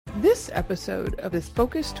This episode of this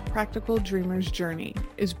Focused Practical Dreamer's Journey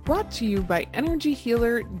is brought to you by energy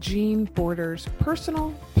healer Jean Border's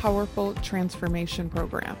personal, powerful transformation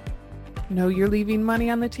program. Know you're leaving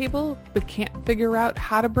money on the table, but can't figure out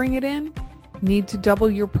how to bring it in? Need to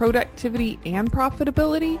double your productivity and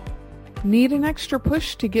profitability? Need an extra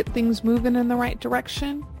push to get things moving in the right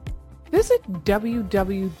direction? Visit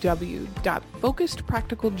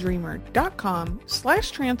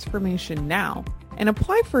www.focusedpracticaldreamer.com/transformation now and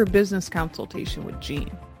apply for a business consultation with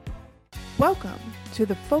Jean. Welcome to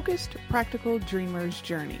the Focused Practical Dreamer's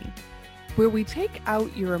Journey, where we take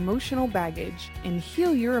out your emotional baggage and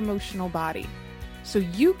heal your emotional body so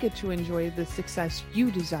you get to enjoy the success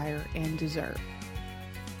you desire and deserve.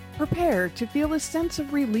 Prepare to feel a sense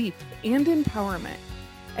of relief and empowerment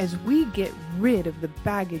as we get rid of the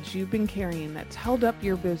baggage you've been carrying that's held up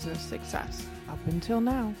your business success up until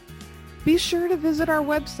now. Be sure to visit our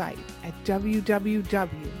website at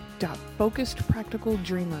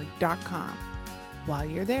www.focusedpracticaldreamer.com. While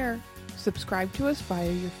you're there, subscribe to us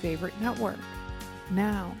via your favorite network.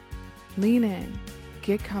 Now, lean in,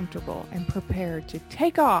 get comfortable, and prepare to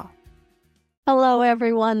take off. Hello,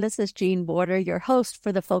 everyone. This is Jean Border, your host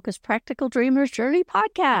for the Focused Practical Dreamer's Journey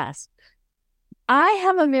podcast. I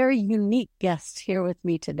have a very unique guest here with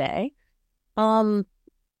me today.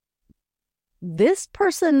 This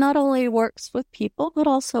person not only works with people, but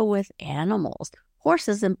also with animals,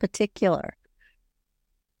 horses in particular.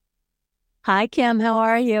 Hi, Kim. How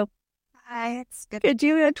are you? Hi, it's good. Could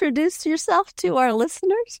you introduce yourself to our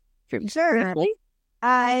listeners? Sure. Briefly?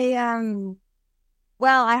 I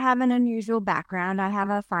have an unusual background. I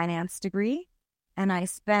have a finance degree, and I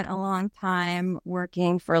spent a long time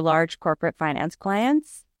working for large corporate finance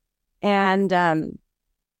clients. And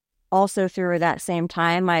also through that same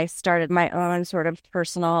time, I started my own sort of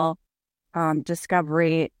personal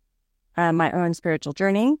discovery, my own spiritual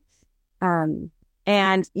journey. And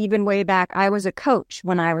even way back, I was a coach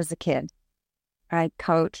when I was a kid. I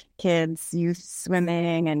coach kids, youth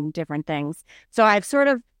swimming, and different things. So I've sort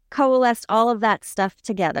of coalesced all of that stuff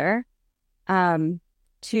together I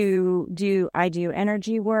do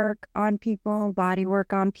energy work on people, body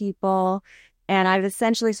work on people. And I've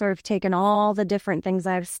essentially sort of taken all the different things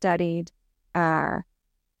I've studied and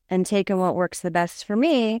taken what works the best for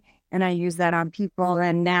me, and I use that on people.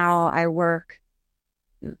 And now I work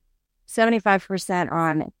 75%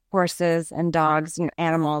 on horses and dogs and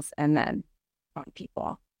animals, and then on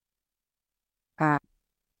people.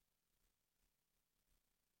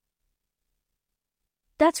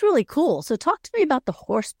 That's really cool. So talk to me about the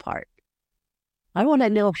horse part. I want to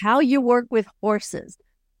know how you work with horses,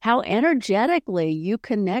 how energetically you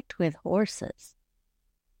connect with horses.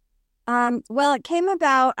 Well, it came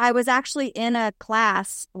about, I was actually in a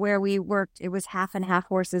class where we worked, it was half and half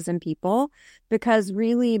horses and people, because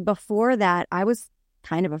really before that, I was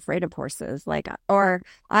kind of afraid of horses, or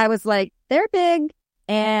I was like, they're big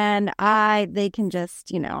and they can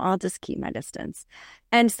just, I'll just keep my distance.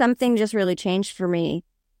 And something just really changed for me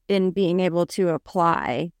in being able to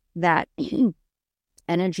apply that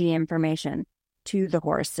energy information to the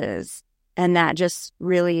horses. And that just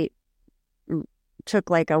really took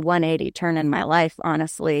like a 180 turn in my life,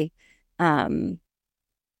 honestly, in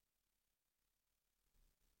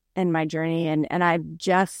my journey. And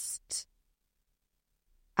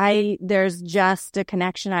there's just a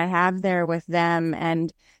connection I have there with them.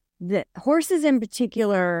 And the horses in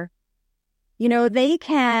particular, they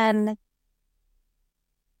can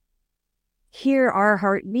hear our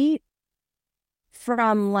heartbeat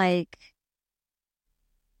from like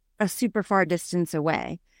a super far distance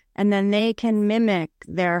away. And then they can mimic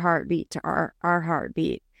their heartbeat to our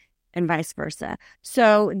heartbeat and vice versa.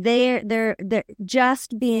 So they're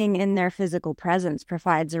just being in their physical presence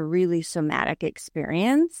provides a really somatic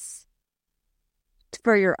experience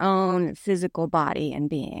for your own physical body and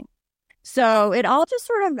being. So it all just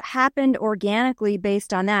sort of happened organically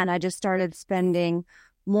based on that. And I just started spending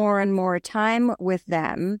more and more time with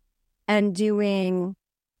them and doing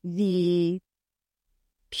the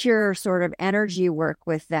pure sort of energy work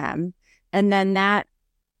with them. And then that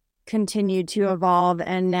continued to evolve.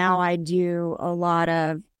 And now I do a lot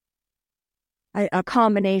of a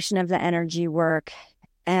combination of the energy work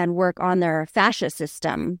and work on their fascia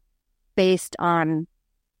system based on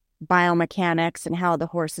biomechanics and how the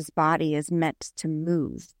horse's body is meant to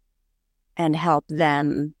move and help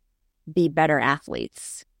them be better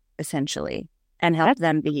athletes, essentially, and help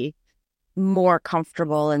them be more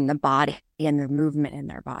comfortable in the body and the movement in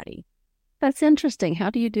their body. That's interesting. How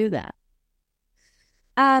do you do that?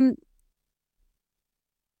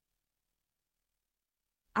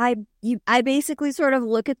 I basically sort of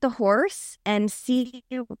look at the horse and see,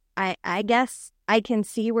 I guess I can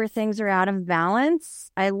see where things are out of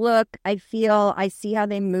balance. I look, I feel, I see how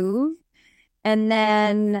they move. And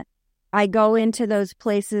then I go into those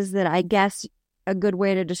places that I guess a good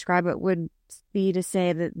way to describe it would be to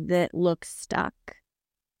say that looks stuck,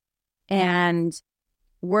 and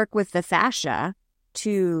work with the fascia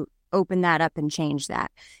to open that up and change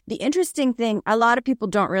that. The interesting thing, a lot of people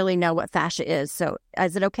don't really know what fascia is. So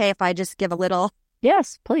is it okay if I just give a little?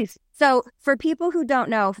 Yes, please. So for people who don't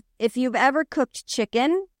know, if you've ever cooked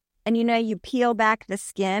chicken and you peel back the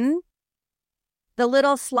skin, the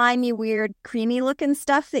little slimy, weird, creamy looking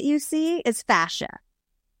stuff that you see is fascia.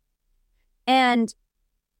 And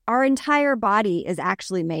our entire body is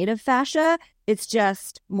actually made of fascia. It's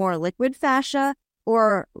just more liquid fascia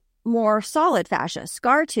or more solid fascia.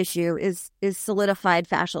 Scar tissue is solidified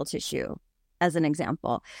fascial tissue, as an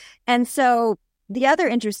example. And so the other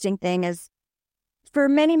interesting thing is, for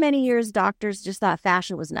many, many years, doctors just thought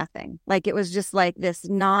fascia was nothing. Like it was just like this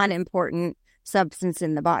non-important substance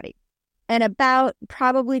in the body. And about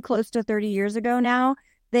probably close to 30 years ago now,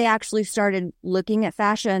 they actually started looking at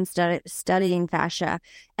fascia and studying fascia.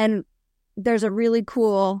 And there's a really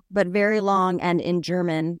cool, but very long and in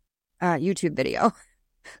German YouTube video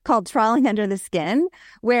called Crawling Under the Skin,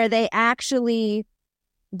 where they actually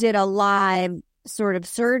did a live sort of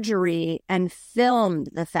surgery and filmed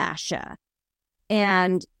the fascia.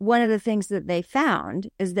 And one of the things that they found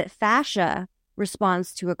is that fascia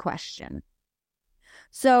responds to a question.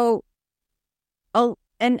 So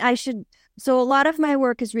a lot of my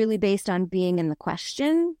work is really based on being in the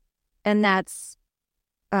question, and that's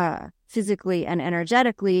physically and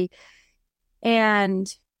energetically,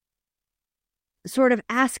 and sort of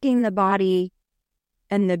asking the body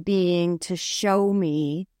and the being to show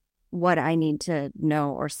me what I need to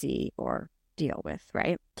know or see or deal with,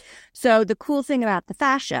 right? So the cool thing about the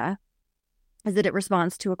fascia is that it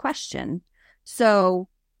responds to a question. So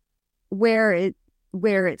where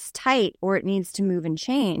it's tight or it needs to move and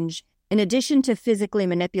change, in addition to physically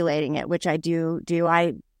manipulating it, which I do,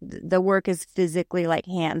 the work is physically like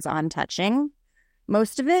hands-on touching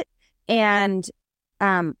most of it. And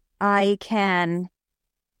I can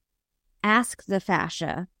ask the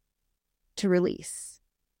fascia to release.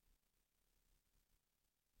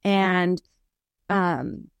 And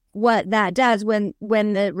what that does when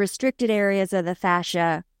the restricted areas of the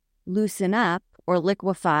fascia loosen up or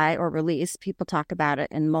liquefy or release, people talk about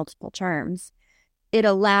it in multiple terms, it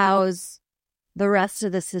allows the rest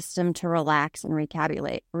of the system to relax and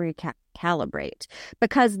recalibrate,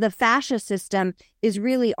 because the fascia system is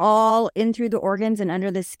really all in through the organs and under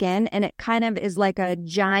the skin, and it kind of is like a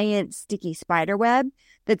giant sticky spider web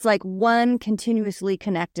that's like one continuously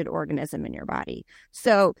connected organism in your body.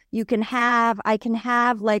 So I can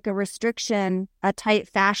have like a restriction, a tight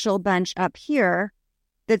fascial bunch up here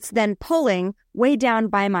that's then pulling way down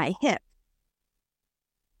by my hip.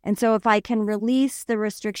 And so if I can release the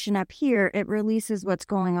restriction up here, it releases what's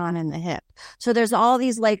going on in the hip. So there's all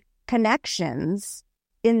these like connections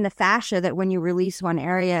in the fascia that when you release one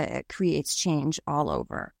area, it creates change all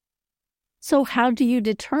over. So how do you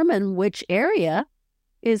determine which area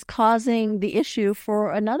is causing the issue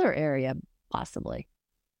for another area, possibly?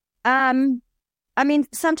 I mean,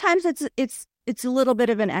 sometimes it's a little bit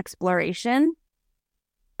of an exploration.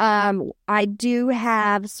 I do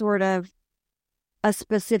have sort of a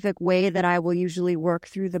specific way that I will usually work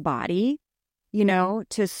through the body,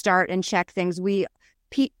 to start and check things.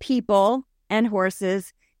 People and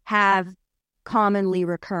horses have commonly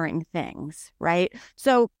recurring things, right?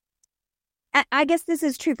 So I guess this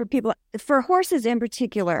is true for people. For horses in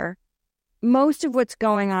particular, most of what's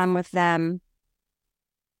going on with them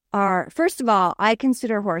are, first of all, I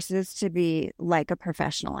consider horses to be like a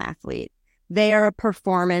professional athlete. They are a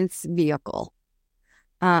performance vehicle.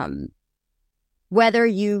 Whether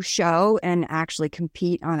you show and actually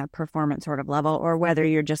compete on a performance sort of level, or whether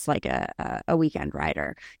you're just like a weekend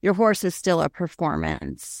rider, your horse is still a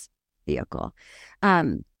performance vehicle.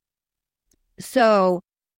 So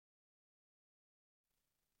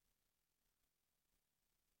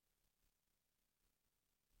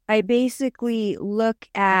I basically look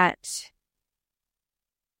at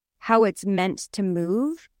how it's meant to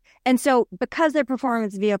move. And so because they're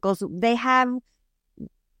performance vehicles, they have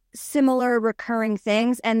similar recurring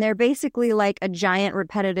things, and they're basically like a giant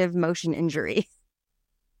repetitive motion injury.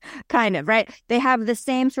 Kind of, right? They have the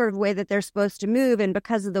same sort of way that they're supposed to move, and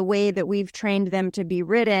because of the way that we've trained them to be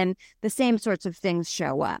ridden, the same sorts of things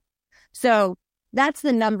show up. So that's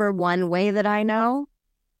the number one way that I know.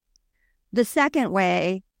 The second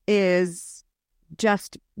way is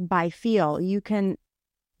just by feel. You can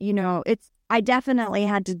I definitely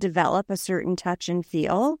had to develop a certain touch and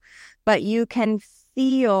feel, but I can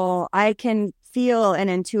feel and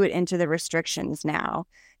intuit into the restrictions now.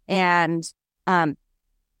 And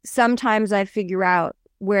sometimes I figure out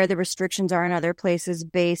where the restrictions are in other places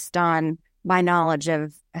based on my knowledge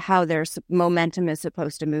of how their momentum is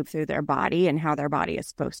supposed to move through their body and how their body is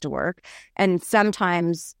supposed to work. And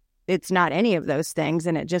sometimes it's not any of those things,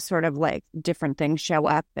 and it just sort of like different things show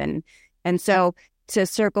up. And so to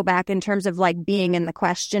circle back in terms of like being in the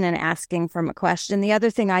question and asking from a question, the other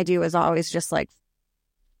thing I do is always just like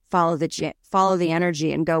follow the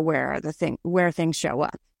energy and go where things show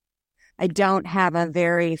up. I don't have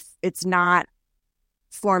it's not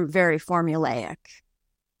very formulaic.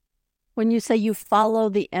 When you say you follow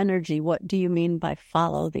the energy, what do you mean by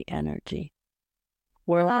follow the energy?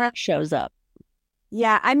 Where that shows up?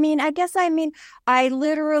 Yeah, I guess I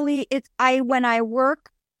literally, when I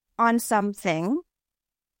work on something,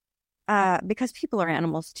 because people are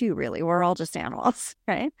animals too, really. We're all just animals,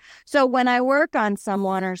 right? So when I work on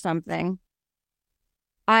someone or something,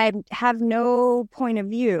 I have no point of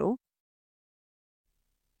view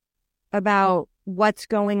about what's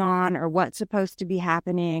going on or what's supposed to be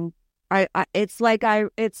happening. It's like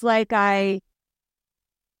I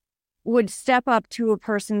would step up to a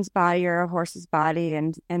person's body or a horse's body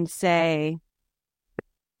and say,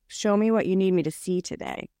 show me what you need me to see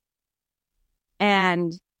today.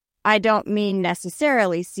 And I don't mean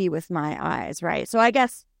necessarily see with my eyes, right? So I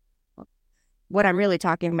guess what I'm really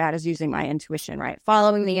talking about is using my intuition, right?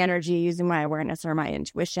 Following the energy, using my awareness or my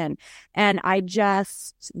intuition. And I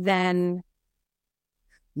just then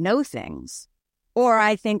know things. Or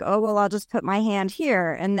I think, oh, well, I'll just put my hand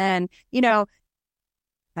here. And then, and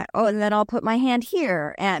then I'll put my hand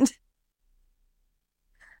here. And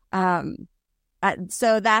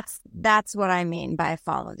so that's what I mean by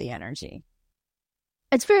follow the energy.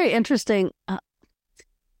 It's very interesting.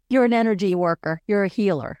 You're an energy worker. You're a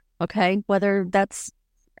healer, okay? Whether that's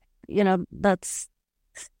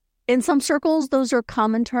in some circles, those are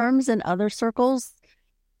common terms. In other circles,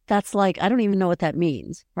 that's like, I don't even know what that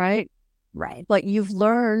means, right? Right. But you've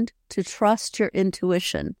learned to trust your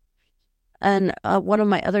intuition. And one of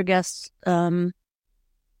my other guests,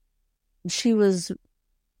 she was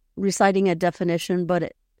reciting a definition,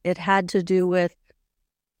 but it had to do with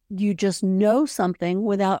you just know something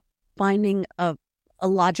without finding a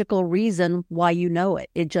logical reason why you know it.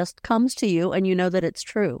 It just comes to you and you know that it's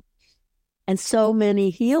true. And so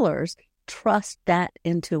many healers trust that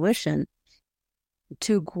intuition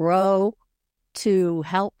to grow, to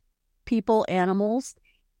help people, animals.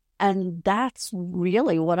 And that's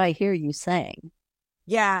really what I hear you saying.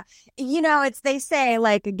 Yeah. They say,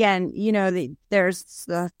 like, again, there's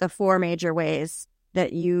the four major ways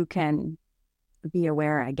that you can be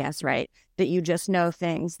aware, I guess, right? That you just know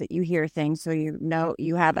things, that you hear things. So you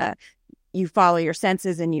follow your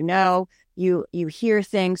senses and you hear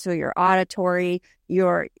things. So you're auditory,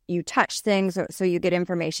 you touch things. So you get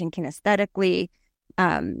information kinesthetically,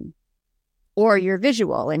 or you're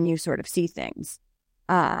visual and you sort of see things.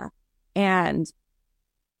 And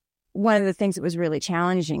one of the things that was really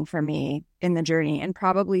challenging for me in the journey, and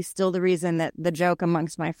probably still the reason that the joke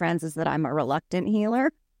amongst my friends is that I'm a reluctant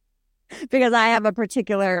healer, because I have a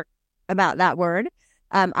particular about that word.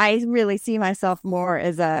 I really see myself more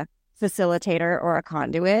as a facilitator or a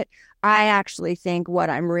conduit. I actually think what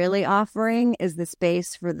I'm really offering is the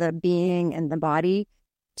space for the being and the body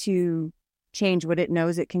to change what it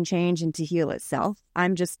knows it can change and to heal itself.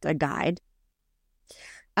 I'm just a guide.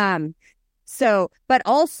 But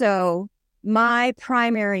also my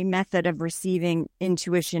primary method of receiving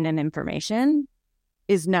intuition and information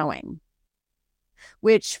is knowing,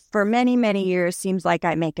 which for many, many years seems like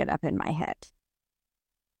I make it up in my head.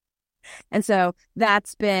 And so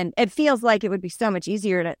it feels like it would be so much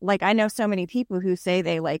easier to, like, I know so many people who say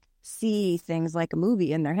they like see things like a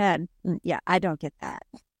movie in their head. Yeah, I don't get that.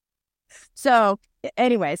 So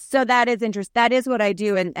anyways, so that is interesting. That is what I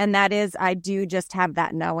do. And that is, I do just have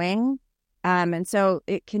that knowing. And so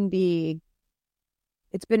it's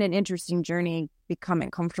been an interesting journey becoming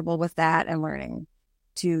comfortable with that and learning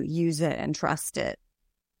to use it and trust it.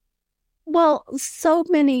 Well, so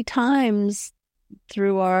many times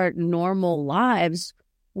through our normal lives,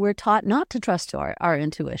 we're taught not to trust our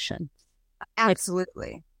intuition.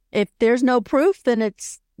 Absolutely. If there's no proof, then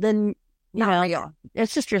not real.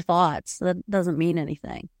 It's just your thoughts. That doesn't mean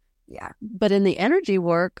anything. Yeah. But in the energy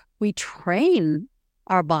work, we train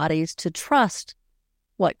our bodies to trust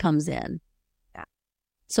what comes in. Yeah.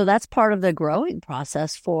 So that's part of the growing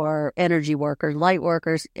process for energy workers, light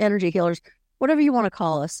workers, energy healers, whatever you want to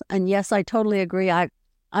call us. And yes, I totally agree.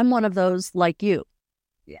 I'm one of those like you.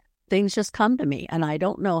 Yeah. things just come to me, and I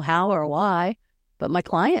don't know how or why, but my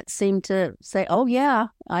clients seem to say, oh yeah,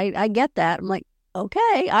 I get that. I'm like,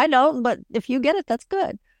 okay, I don't, but if you get it, that's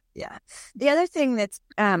good. Yeah. The other thing that's,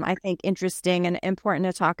 I think, interesting and important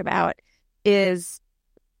to talk about is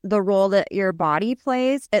the role that your body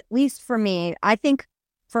plays, at least for me. I think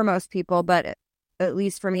for most people, but at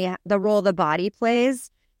least for me, the role the body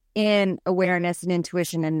plays in awareness and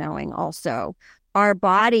intuition and knowing also. Our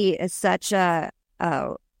body is such a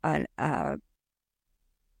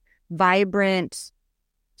vibrant,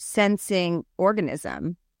 sensing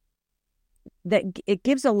organism that it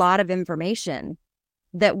gives a lot of information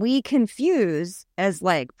that we confuse as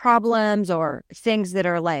like problems or things that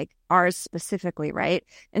are like ours specifically, right?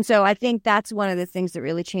 And so I think that's one of the things that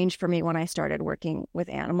really changed for me when I started working with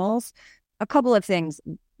animals. A couple of things.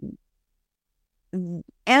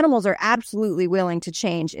 Animals are absolutely willing to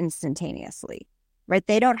change instantaneously, right?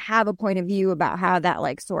 They don't have a point of view about how that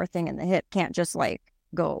like sore thing in the hip can't just like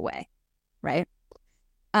go away, right?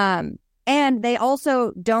 And they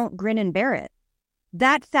also don't grin and bear it.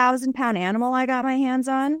 That 1,000-pound animal I got my hands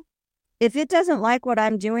on, if it doesn't like what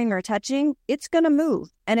I'm doing or touching, it's going to move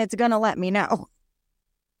and it's going to let me know,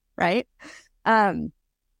 right?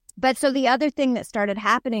 But so the other thing that started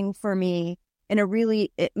happening for me in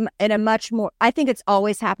a much more, I think it's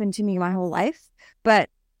always happened to me my whole life, but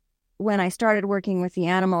when I started working with the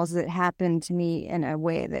animals, it happened to me in a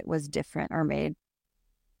way that was different or made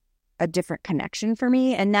a different connection for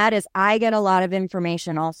me. And that is, I get a lot of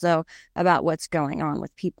information also about what's going on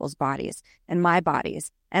with people's bodies and my bodies.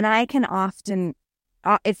 And I can often,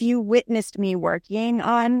 if you witnessed me working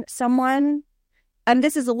on someone, and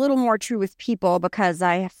this is a little more true with people because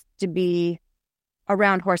I have to be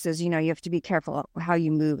around horses, you have to be careful how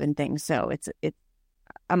you move and things. So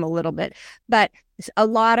I'm a little bit, but a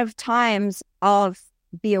lot of times I'll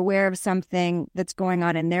be aware of something that's going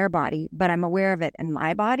on in their body, but I'm aware of it in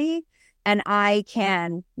my body, and I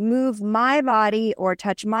can move my body or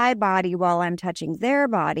touch my body while I'm touching their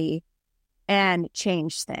body and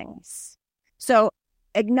change things. So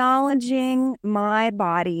acknowledging my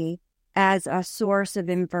body as a source of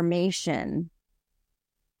information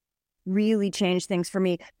really changed things for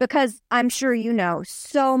me, because I'm sure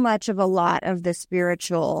so much of a lot of the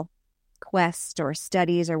spiritual quest or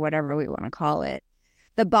studies or whatever we want to call it,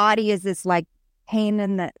 the body is this like pain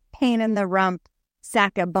in the rump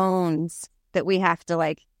sack of bones that we have to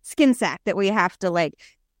like skin sack that we have to like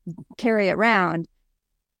carry around,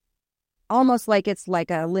 almost like it's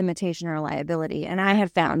like a limitation or a liability. And I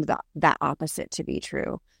have found that opposite to be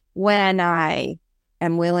true. When I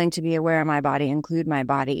am willing to be aware of my body, include my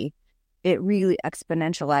body, it really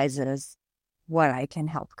exponentializes what I can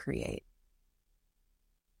help create.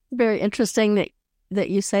 Very interesting that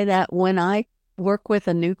you say that. When I work with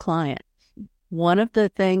a new client, one of the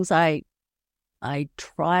things I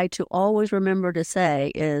try to always remember to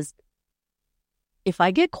say is, if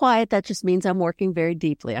I get quiet, that just means I'm working very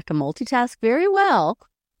deeply. I can multitask very well,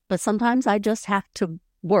 but sometimes I just have to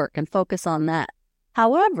work and focus on that.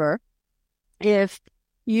 However, if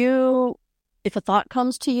a thought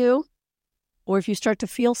comes to you, or if you start to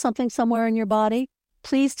feel something somewhere in your body,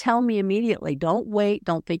 please tell me immediately. Don't wait.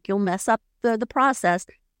 Don't think you'll mess up the process.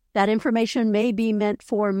 That information may be meant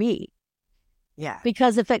for me. Yeah.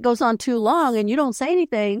 Because if it goes on too long and you don't say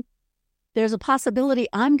anything, there's a possibility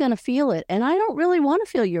I'm going to feel it. And I don't really want to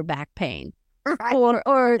feel your back pain, right,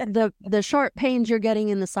 or the sharp pains you're getting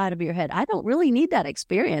in the side of your head. I don't really need that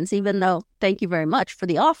experience, even though thank you very much for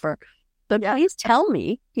the offer. But please tell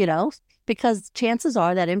me, because chances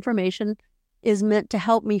are that information is meant to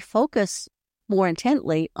help me focus more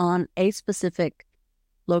intently on a specific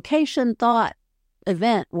location, thought,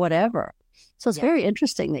 event, whatever. So it's very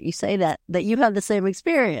interesting that you say that you have the same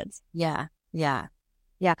experience. Yeah.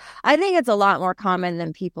 I think it's a lot more common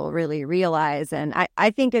than people really realize. And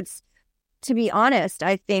I think it's, to be honest,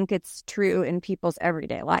 I think it's true in people's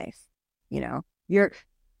everyday life.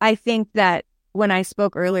 I think that when I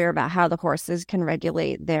spoke earlier about how the horses can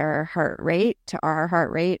regulate their heart rate to our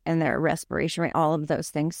heart rate and their respiration rate, all of those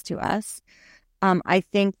things to us, I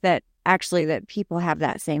think that actually that people have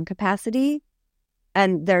that same capacity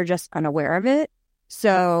and they're just unaware of it.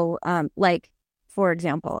 So, for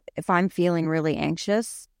example, if I'm feeling really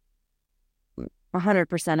anxious,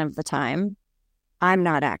 100% of the time, I'm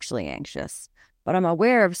not actually anxious, but I'm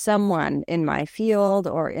aware of someone in my field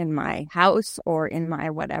or in my house or in my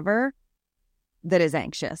whatever that is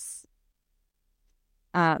anxious.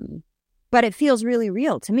 But it feels really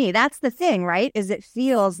real to me. That's the thing, right? Is it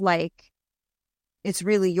feels like it's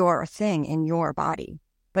really your thing in your body,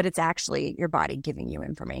 but it's actually your body giving you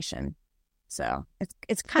information. So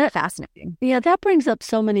it's kind of fascinating. Yeah, that brings up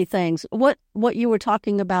so many things. What you were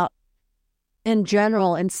talking about in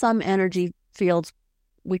general, in some energy fields,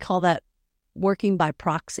 we call that working by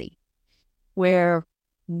proxy, where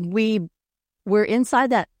we're inside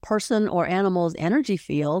that person or animal's energy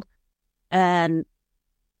field, and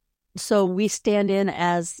so we stand in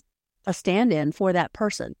as a stand-in for that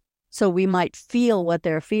person. So we might feel what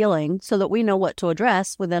they're feeling so that we know what to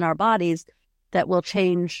address within our bodies that will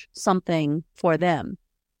change something for them.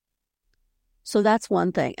 So that's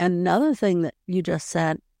one thing. Another thing that you just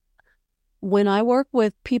said, when I work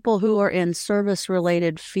with people who are in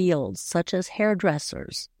service-related fields, such as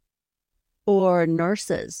hairdressers or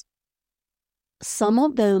nurses, some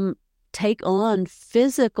of them take on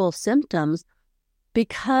physical symptoms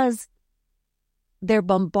because they're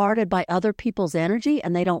bombarded by other people's energy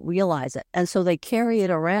and they don't realize it. And so they carry it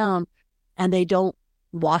around and they don't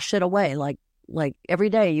wash it away. Like every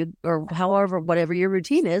day, or however, whatever your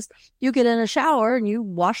routine is, you get in a shower and you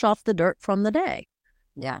wash off the dirt from the day.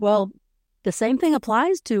 Yeah. Well, the same thing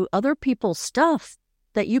applies to other people's stuff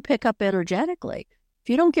that you pick up energetically. If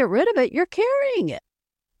you don't get rid of it, you're carrying it.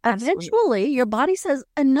 Absolutely. Eventually, your body says,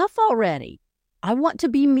 enough already. I want to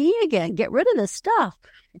be me again. Get rid of this stuff.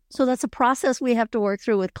 So that's a process we have to work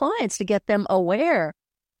through with clients to get them aware.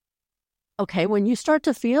 Okay, when you start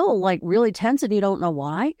to feel like really tense and you don't know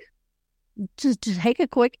why, just take a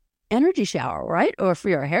quick energy shower, right? Or if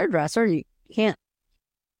you're a hairdresser, you can't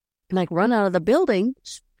run out of the building,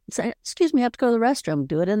 say, excuse me, I have to go to the restroom.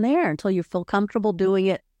 Do it in there until you feel comfortable doing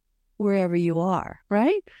it wherever you are,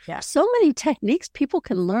 right? Yeah. So many techniques people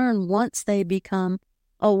can learn once they become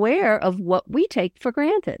aware of what we take for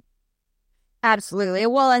granted. Absolutely.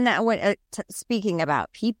 Well, and that speaking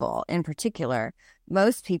about people in particular,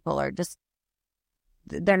 most people are just,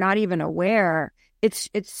 they're not even aware.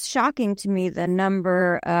 It's shocking to me the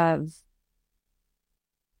number of,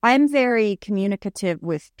 I'm very communicative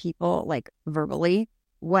with people, like verbally,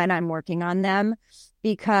 when I'm working on them,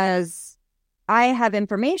 because I have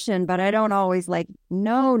information, but I don't always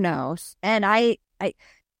know. And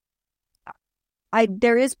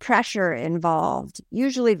there is pressure involved,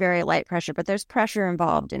 usually very light pressure, but there's pressure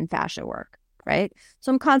involved in fascia work, right?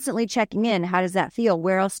 So I'm constantly checking in. How does that feel?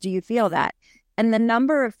 Where else do you feel that? And the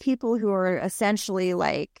number of people who are essentially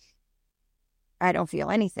like, I don't feel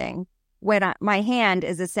anything, when my hand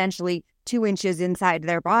is essentially 2 inches inside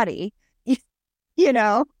their body, is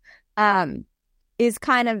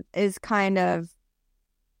kind of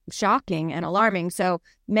shocking and alarming. So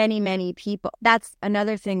many people, that's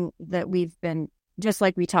another thing that we've been, just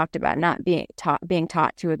like we talked about, not being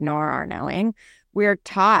taught to ignore our knowing. We're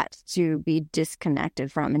taught to be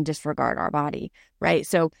disconnected from and disregard our body, right?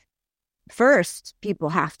 So first, people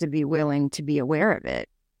have to be willing to be aware of it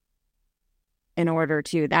in order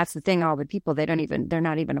to, that's the thing, all the people, they're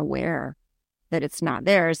not even aware that it's not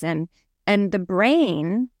theirs. And the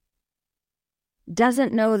brain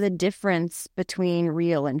doesn't know the difference between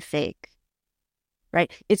real and fake,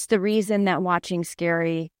 right? It's the reason that watching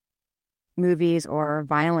scary movies or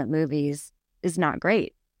violent movies is not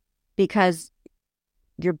great, because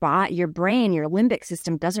your brain, your limbic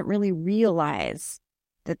system doesn't really realize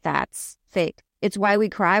that that's fake. It's why we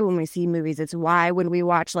cry when we see movies. It's why when we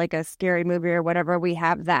watch like a scary movie or whatever, we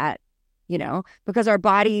have that, because our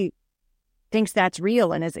body thinks that's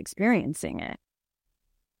real and is experiencing it.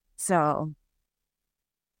 So,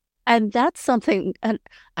 and that's something, and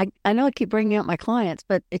I know I keep bringing up my clients,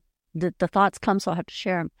 but the thoughts come, so I have to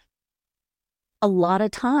share them. A lot of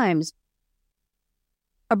times,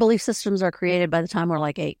 our belief systems are created by the time we're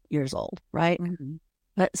like 8 years old, right? Mm-hmm.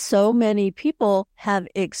 But so many people have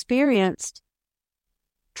experienced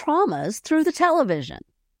traumas through the television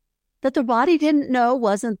that their body didn't know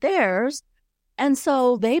wasn't theirs. And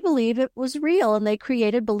so they believe it was real, and they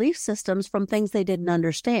created belief systems from things they didn't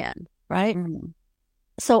understand, right? Mm-hmm.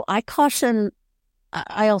 So I caution,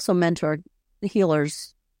 I also mentor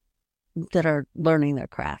healers that are learning their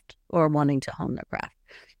craft or wanting to hone their craft.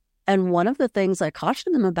 And one of the things I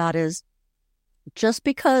caution them about is, just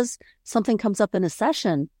because something comes up in a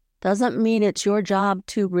session doesn't mean it's your job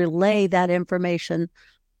to relay that information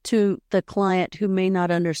to the client who may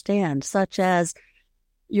not understand, such as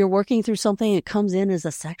you're working through something that comes in as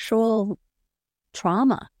a sexual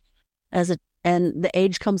trauma, and the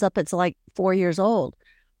age comes up, it's like 4 years old.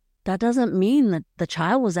 That doesn't mean that the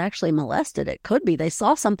child was actually molested. It could be they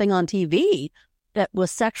saw something on TV that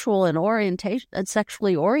was sexual and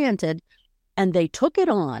sexually oriented, and they took it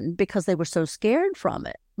on because they were so scared from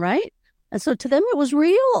it, right? And so to them, it was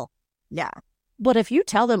real. Yeah. But if you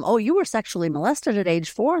tell them, oh, you were sexually molested at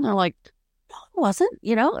age 4, and they're like, no, it wasn't,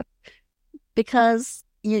 because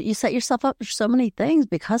you set yourself up for so many things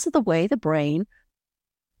because of the way the brain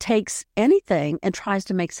takes anything and tries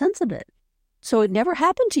to make sense of it. So it never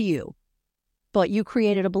happened to you, but you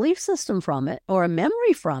created a belief system from it or a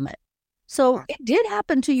memory from it. So it did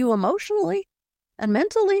happen to you emotionally and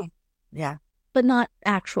mentally. Yeah. But not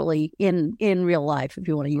actually in real life, if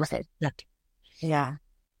you want to use that. Yeah,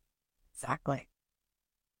 exactly.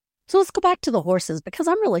 So let's go back to the horses, because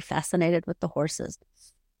I'm really fascinated with the horses.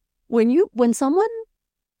 When someone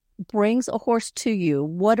brings a horse to you,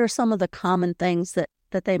 what are some of the common things that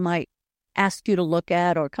they might ask you to look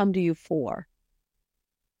at or come to you for?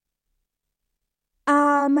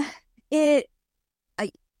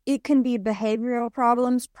 It can be behavioral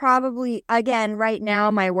problems. Probably, again, right now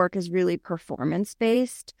my work is really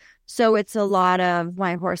performance-based. So it's a lot of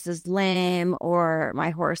my horse is lame, or my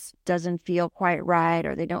horse doesn't feel quite right,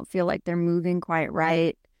 or they don't feel like they're moving quite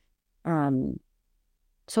right.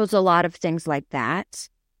 So it's a lot of things like that.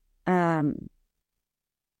 Yeah,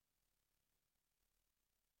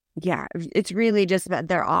 it's really just about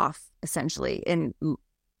they're off, essentially, in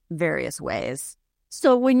various ways.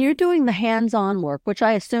 So when you're doing the hands-on work, which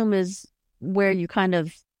I assume is where you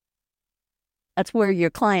that's where your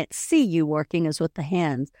clients see you working, is with the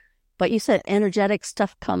hands. But you said energetic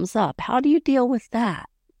stuff comes up. How do you deal with that?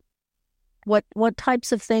 What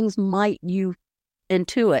types of things might you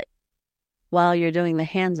intuit while you're doing the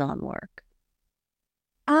hands-on work?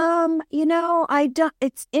 I don't,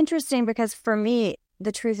 it's interesting because for me,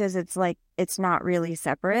 the truth is it's not really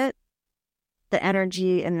separate, the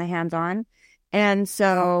energy and the hands-on. And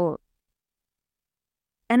so,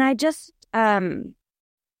 and I just,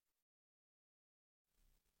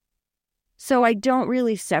 so I don't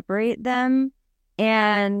really separate them.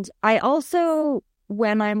 And I also,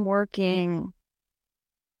 when I'm working,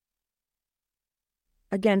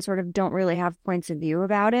 again, sort of don't really have points of view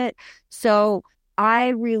about it. So I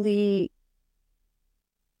really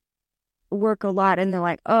work a lot and they're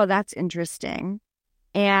like, oh, that's interesting.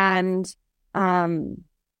 And,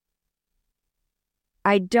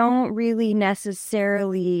 I don't really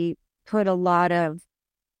necessarily put a lot of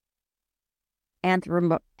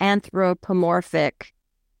anthropomorphic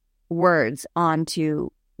words onto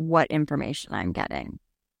what information I'm getting.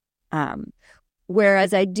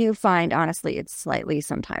 Whereas I do find, honestly, it's slightly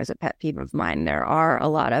sometimes a pet peeve of mine. There are a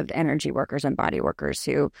lot of energy workers and body workers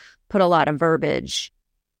who put a lot of verbiage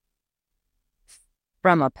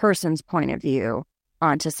from a person's point of view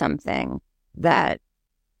onto something that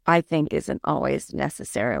I think isn't always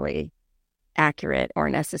necessarily accurate or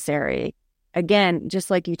necessary. Again, just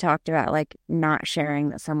like you talked about, like not sharing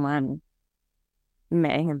that someone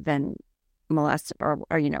may have been molested or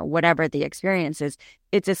whatever the experience is,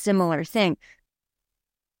 it's a similar thing.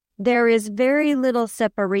 There is very little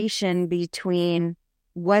separation between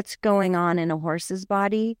what's going on in a horse's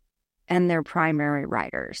body and their primary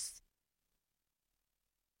riders.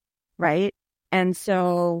 Right? And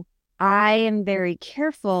so I am very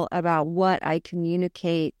careful about what I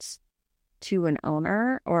communicate to an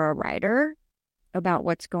owner or a rider about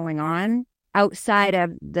what's going on outside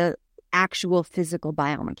of the actual physical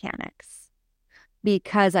biomechanics,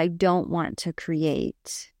 because I don't want to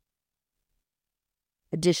create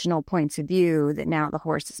additional points of view that now the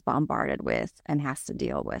horse is bombarded with and has to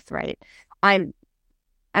deal with, right? The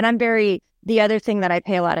other thing that I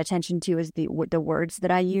pay a lot of attention to is the words that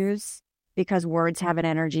I use, because words have an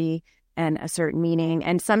energy and a certain meaning.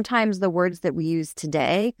 And sometimes the words that we use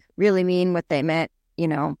today really mean what they meant,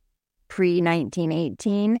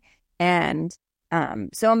 pre-1918. And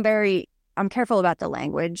so I'm careful about the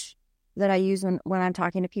language that I use when I'm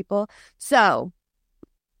talking to people. So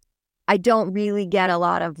I don't really get a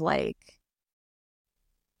lot of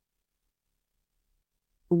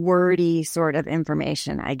wordy sort of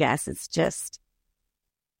information, I guess. It's just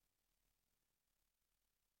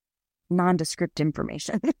nondescript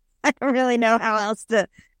information. I don't really know how else to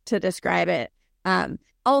describe it.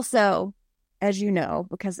 Also, as you know,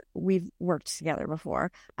 because we've worked together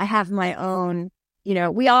before, I have my own,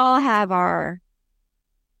 we all have our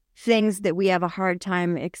things that we have a hard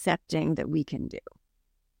time accepting that we can do,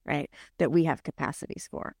 right? That we have capacities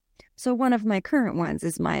for. So one of my current ones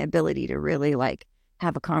is my ability to really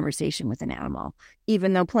have a conversation with an animal,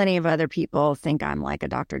 even though plenty of other people think I'm like a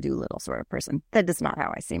Dr. Dolittle sort of person. That is not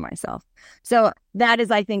how I see myself. So that is,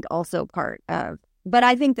 I think, also part of, but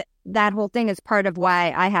I think that whole thing is part of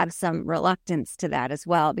why I have some reluctance to that as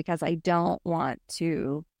well, because I don't want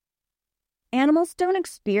to, animals don't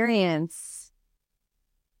experience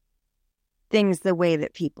things the way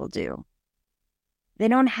that people do. They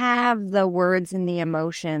don't have the words and the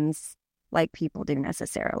emotions like people do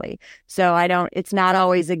necessarily. So it's not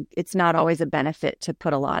always a benefit to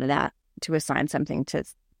put a lot of that, to assign something to,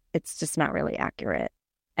 it's just not really accurate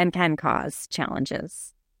and can cause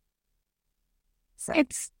challenges. So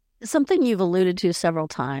it's something you've alluded to several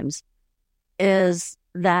times, is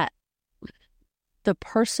that the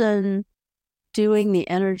person doing the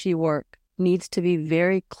energy work needs to be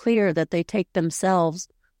very clear that they take themselves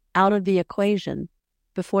out of the equation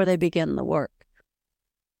before they begin the work.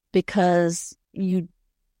 Because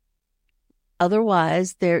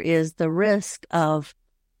otherwise there is the risk of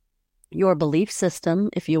your belief system,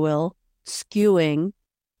 if you will, skewing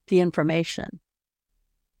the information.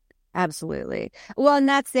 Absolutely. Well, and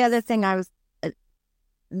that's the other thing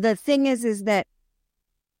the thing is that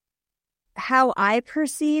how I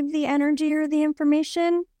perceive the energy or the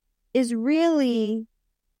information is really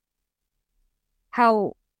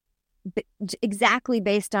how exactly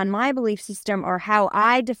based on my belief system, or how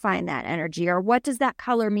I define that energy, or what does that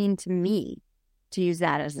color mean to me, to use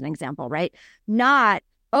that as an example, right? Not,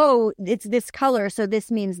 oh, it's this color, so this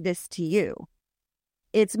means this to you.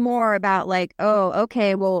 It's more about like, oh,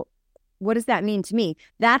 okay, well, what does that mean to me?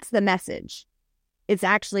 That's the message. It's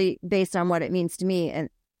actually based on what it means to me, and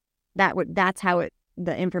that's how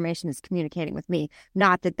the information is communicating with me.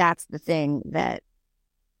 Not that that's the thing that,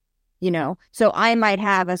 so I might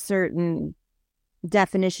have a certain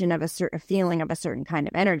definition of a certain feeling of a certain kind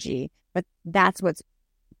of energy, but that's what's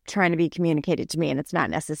trying to be communicated to me. And it's not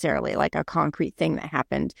necessarily like a concrete thing that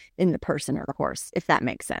happened in the person or the horse, if that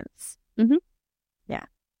makes sense. Mm-hmm. Yeah.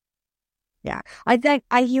 Yeah. I think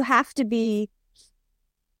you have to be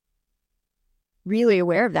really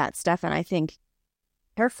aware of that stuff. And I think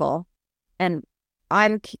careful. And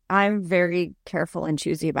I'm very careful and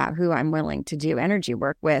choosy about who I'm willing to do energy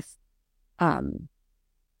work with.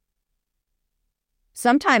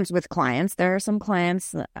 Sometimes with clients, there are some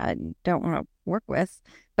clients that I don't want to work with,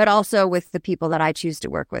 but also with the people that I choose to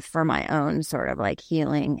work with for my own sort of like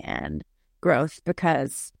healing and growth,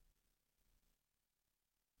 because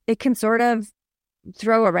it can sort of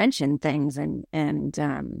throw a wrench in things, and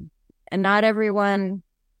not everyone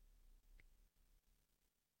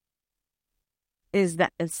is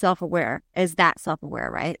self-aware,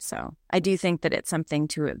 right? So I do think that it's something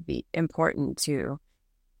to be important to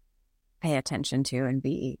pay attention to and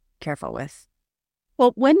be careful with.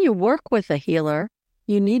 Well, when you work with a healer,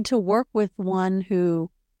 you need to work with one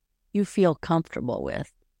who you feel comfortable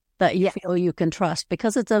with, that you feel you can trust,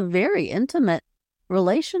 because it's a very intimate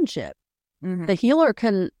relationship. Mm-hmm. The healer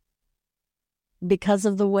can, because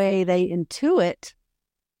of the way they intuit,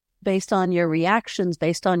 based on your reactions,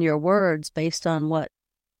 based on your words, based on what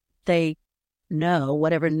they know,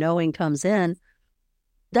 whatever knowing comes in,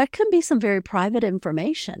 that can be some very private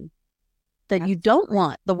information that you don't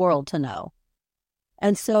want the world to know.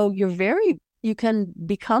 And so you can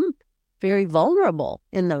become very vulnerable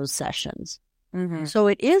in those sessions. Mm-hmm. So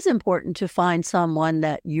it is important to find someone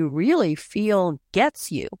that you really feel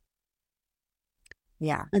gets you.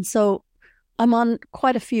 Yeah. And so I'm on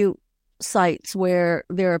quite a few sites where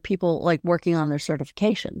there are people like working on their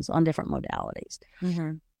certifications on different modalities.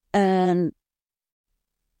 Mm-hmm. And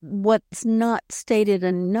what's not stated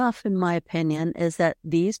enough, in my opinion, is that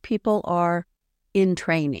these people are in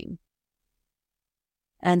training.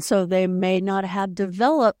 And so they may not have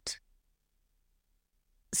developed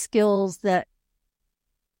skills that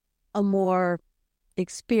a more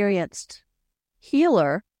experienced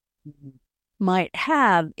healer might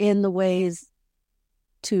have in the ways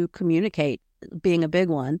to communicate, being a big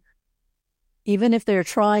one. Even if they're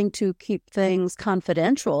trying to keep things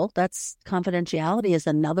confidential, confidentiality is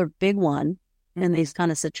another big one in these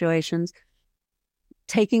kind of situations.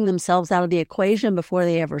 Taking themselves out of the equation before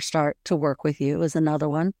they ever start to work with you is another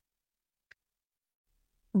one.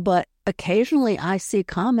 But occasionally I see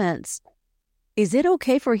comments, is it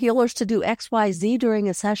okay for healers to do XYZ during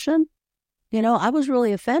a session? I was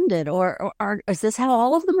really offended. Or is this how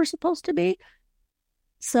all of them are supposed to be?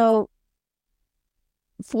 So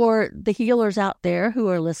for the healers out there who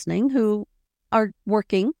are listening, who are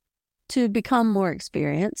working to become more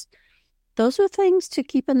experienced, those are things to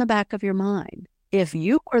keep in the back of your mind. If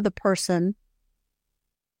you are the person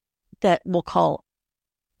that we'll call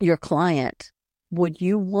your client, would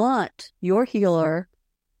you want your healer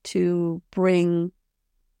to bring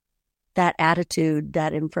that attitude,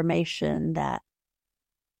 that information, that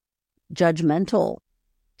judgmental,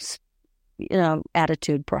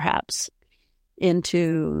 attitude perhaps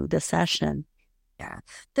into the session? Yeah.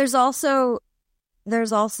 There's also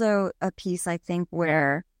a piece, I think,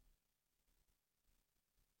 where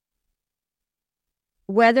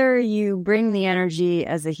whether you bring the energy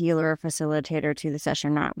as a healer or facilitator to the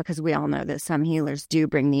session or not, because we all know that some healers do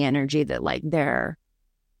bring the energy that like they're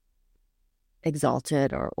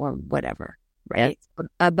exalted or whatever, right? Yeah.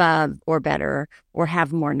 Above or better or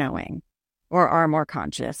have more knowing or are more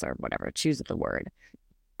conscious or whatever, choose the word.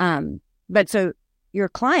 But so your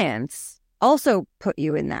clients also put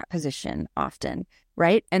you in that position often,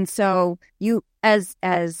 right? And so you, as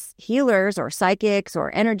healers or psychics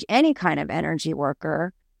or energy, any kind of energy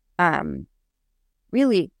worker,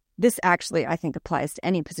 really, this actually, I think, applies to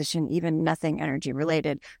any position, even nothing energy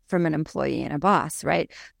related, from an employee and a boss, right?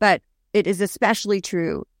 But it is especially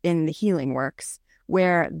true in the healing works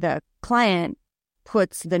where the client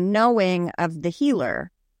puts the knowing of the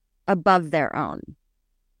healer above their own.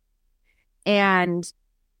 And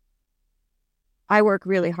I work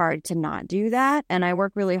really hard to not do that. And I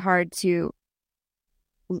work really hard to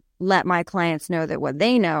let my clients know that what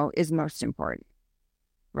they know is most important,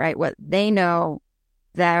 right? What they know,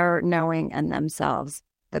 they're knowing and themselves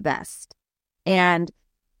the best. And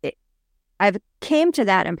I've came to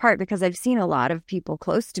that in part because I've seen a lot of people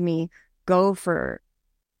close to me go for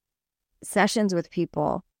sessions with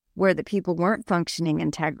people where the people weren't functioning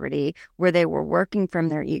integrity, where they were working from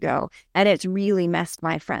their ego, and it's really messed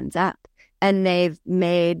my friends up. And they've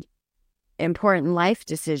made important life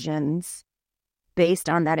decisions based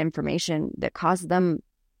on that information that caused them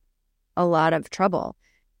a lot of trouble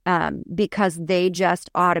because they just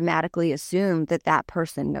automatically assume that that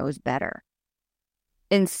person knows better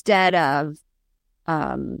instead of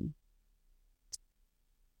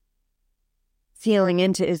feeling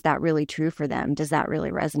into, is that really true for them? Does that really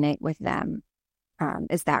resonate with them?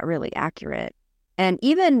 Is that really accurate? And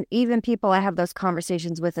even people I have those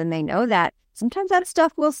conversations with and they know that, sometimes that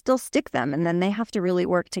stuff will still stick them and then they have to really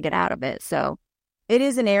work to get out of it. So it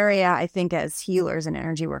is an area I think as healers and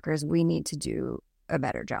energy workers, we need to do a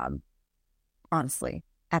better job, honestly,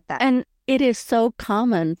 at that. And it is so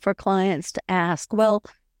common for clients to ask, well,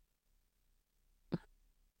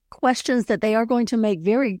 questions that they are going to make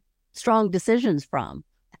very strong decisions from,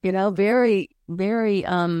 very, very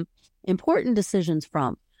important decisions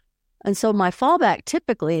from. And so my fallback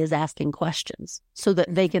typically is asking questions so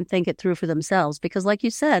that they can think it through for themselves. Because like you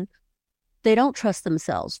said, they don't trust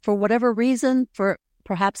themselves for whatever reason. For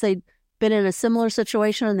perhaps they've been in a similar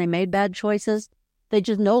situation and they made bad choices. They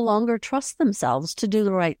just no longer trust themselves to do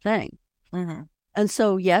the right thing. Mm-hmm. And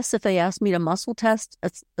so, yes, if they ask me to muscle test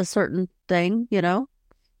a certain thing,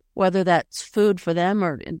 whether that's food for them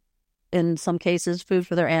or in some cases food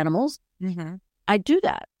for their animals, mm-hmm. I do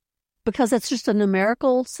that. Because it's just a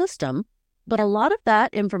numerical system. But a lot of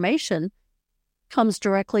that information comes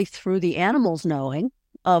directly through the animals knowing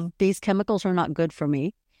of these chemicals are not good for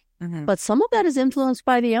me. Mm-hmm. But some of that is influenced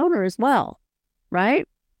by the owner as well, right?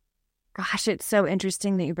 Gosh, it's so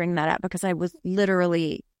interesting that you bring that up because I was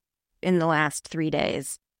literally in the last 3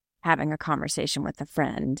 days having a conversation with a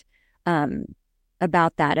friend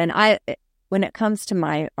about that. And when it comes to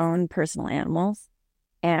my own personal animals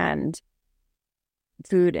and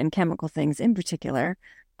food and chemical things in particular,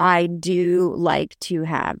 I do like to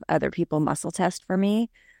have other people muscle test for me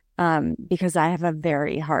because I have a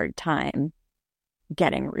very hard time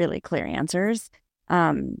getting really clear answers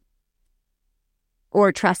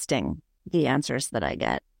or trusting the answers that I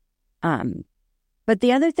get. But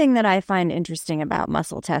the other thing that I find interesting about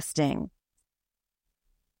muscle testing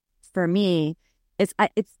for me is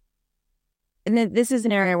and this is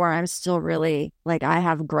an area where I'm still really, I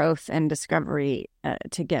have growth and discovery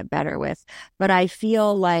to get better with. But I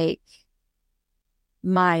feel like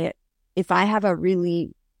if I have a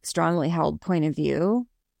really strongly held point of view,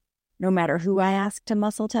 no matter who I ask to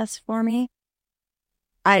muscle test for me,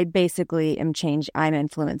 I basically I'm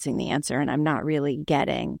influencing the answer and I'm not really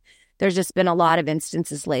getting. There's just been a lot of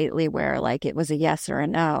instances lately where it was a yes or a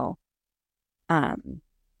no.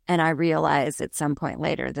 And I realized at some point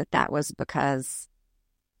later that was because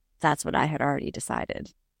that's what I had already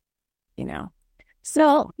decided,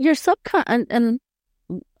 So your and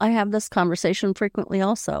I have this conversation frequently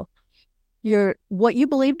also. What you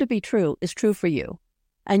believe to be true is true for you.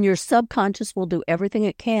 And your subconscious will do everything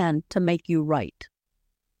it can to make you right.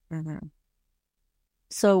 Mm-hmm.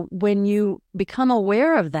 So when you become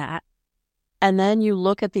aware of that, and then you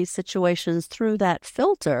look at these situations through that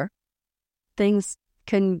filter, things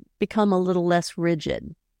can become a little less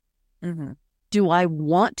rigid. Mm-hmm. Do I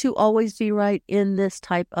want to always be right in this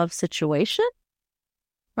type of situation?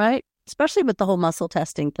 Right? Especially with the whole muscle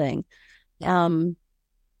testing thing. Yeah.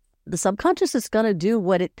 The subconscious is going to do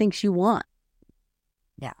what it thinks you want.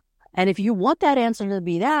 Yeah. And if you want that answer to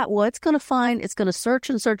be that, well, it's going to search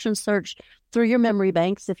and search and search through your memory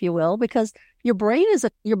banks, if you will, because your body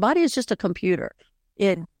is just a computer.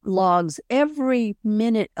 It logs every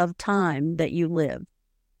minute of time that you live.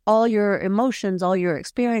 All your emotions, all your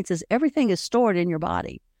experiences, everything is stored in your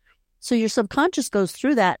body. So your subconscious goes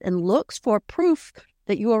through that and looks for proof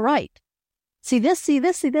that you are right. See this, see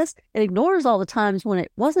this, see this. It ignores all the times when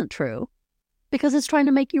it wasn't true because it's trying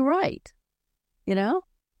to make you right, you know?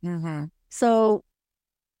 Mm-hmm. So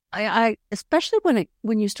I especially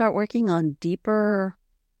when you start working on deeper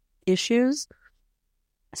issues,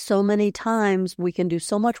 so many times we can do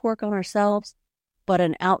so much work on ourselves, but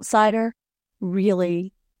an outsider,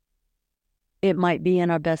 really, it might be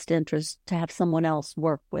in our best interest to have someone else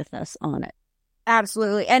work with us on it.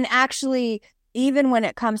 Absolutely. And actually, even when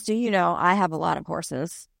it comes to, I have a lot of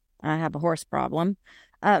horses. I have a horse problem.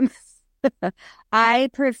 I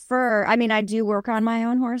do work on my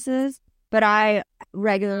own horses, but I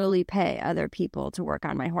regularly pay other people to work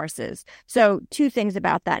on my horses. So 2 things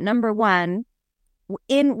about that. Number one,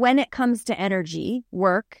 when it comes to energy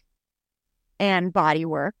work and body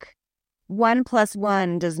work, 1 +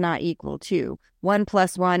 1 does not equal 2. 1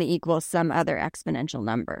 + 1 equals some other exponential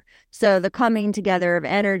number. So the coming together of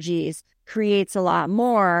energies creates a lot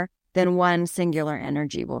more than one singular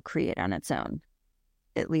energy will create on its own,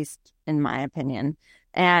 at least in my opinion.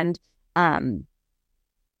 And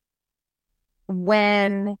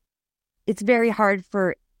when it's very hard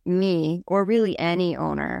for me, or really any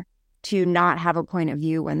owner, to not have a point of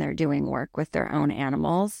view when they're doing work with their own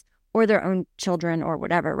animals or their own children or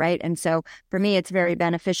whatever, right? And so for me, it's very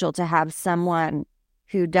beneficial to have someone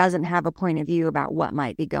who doesn't have a point of view about what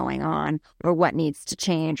might be going on or what needs to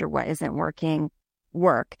change or what isn't working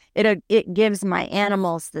work. It gives my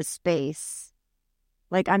animals the space.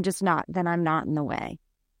 Like I'm not in the way,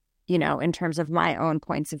 in terms of my own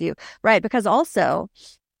points of view, right? Because also,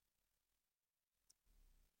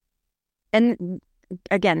 and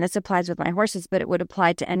again, this applies with my horses, but it would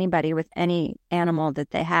apply to anybody with any animal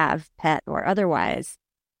that they have, pet or otherwise.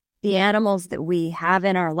 The animals that we have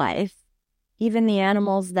in our life, even the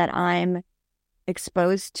animals that I'm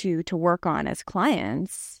exposed to work on as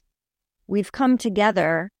clients, we've come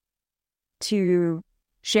together to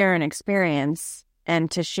share an experience and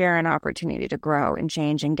to share an opportunity to grow and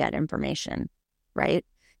change and get information, right?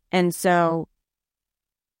 And so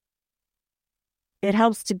it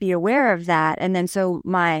helps to be aware of that. And then so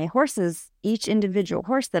my horses, each individual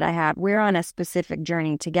horse that I have, we're on a specific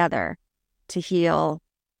journey together to heal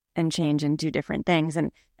and change and do different things.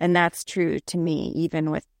 And that's true to me,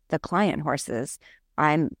 even with the client horses.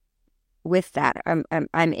 I'm with that.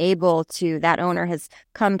 I'm able to, that owner has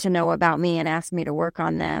come to know about me and asked me to work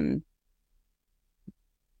on them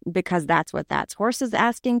because that's what that horse is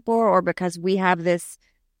asking for, or because we have this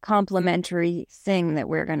complementary thing that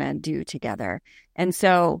we're going to do together. And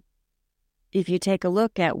so if you take a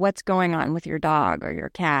look at what's going on with your dog or your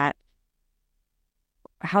cat,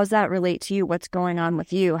 how's that relate to you? What's going on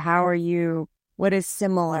with you? How are you? What is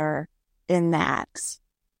similar in that?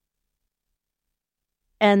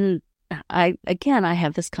 And I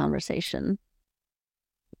have this conversation.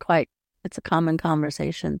 It's a common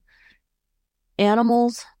conversation.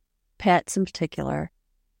 Animals, pets in particular,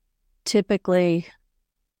 typically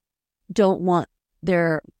don't want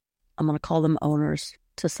I'm going to call them owners,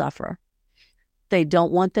 to suffer. They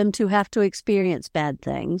don't want them to have to experience bad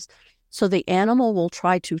things. So the animal will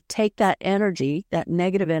try to take that energy, that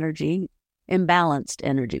negative energy, imbalanced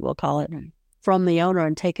energy, we'll call it, from the owner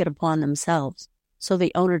and take it upon themselves. So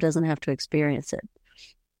the owner doesn't have to experience it.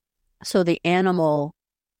 So the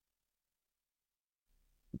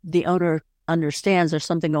owner understands there's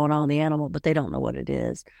something going on with the animal, but they don't know what it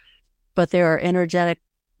is. But there are energetic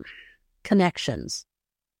connections.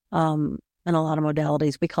 In a lot of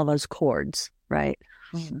modalities, we call those cords, right?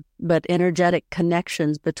 Mm-hmm. But energetic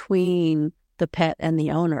connections between the pet and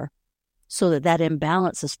the owner, so that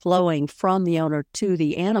imbalance is flowing from the owner to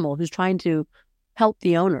the animal who's trying to help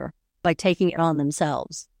the owner by taking it on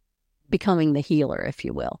themselves, becoming the healer, if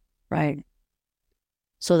you will, right?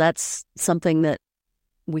 So that's something that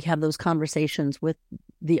we have those conversations with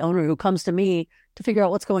the owner who comes to me to figure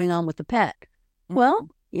out what's going on with the pet. Mm-hmm. Well,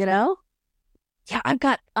 yeah,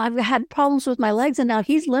 I've had problems with my legs and now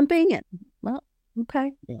he's limping. And well,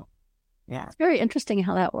 okay. Yeah. It's very interesting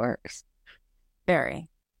how that works. Very,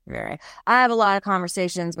 very. I have a lot of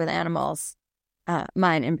conversations with animals,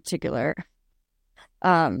 mine in particular,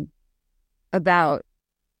 about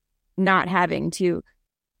not having to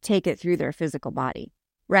take it through their physical body,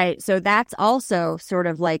 right? So that's also sort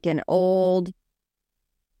of like an old,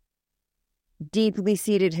 deeply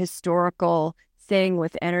seated historical thing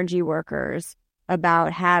with energy workers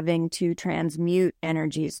about having to transmute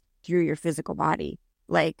energies through your physical body.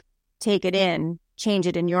 Like, take it in, change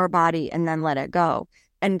it in your body, and then let it go.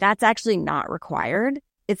 And that's actually not required.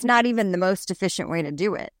 It's not even the most efficient way to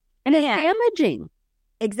do it. And it's damaging.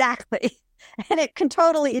 Exactly. And it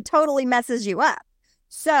totally messes you up.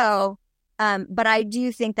 So, but I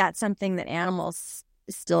do think that's something that animals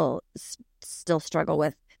still struggle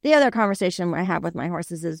with. The other conversation I have with my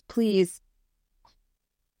horses is, please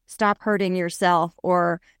stop hurting yourself,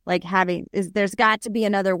 or like there's got to be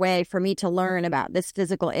another way for me to learn about this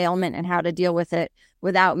physical ailment and how to deal with it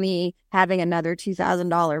without me having another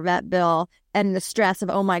 $2,000 vet bill and the stress of,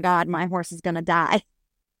 oh my God, my horse is going to die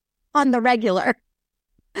on the regular,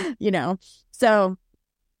 So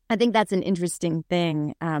I think that's an interesting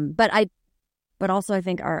thing. But also I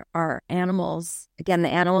think our animals, again, the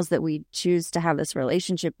animals that we choose to have this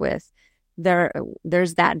relationship with,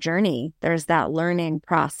 there's that journey, there's that learning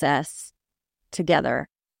process together.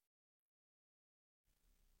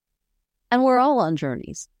 And we're all on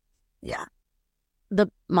journeys. Yeah.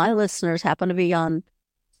 My listeners happen to be on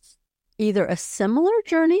either a similar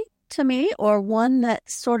journey to me or one that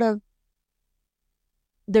sort of,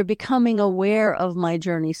 they're becoming aware of my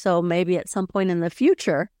journey. So maybe at some point in the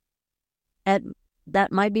future,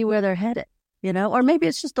 that might be where they're headed, or maybe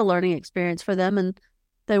it's just a learning experience for them and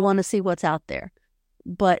they want to see what's out there.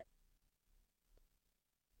 But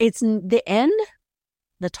it's the end,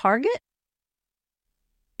 the target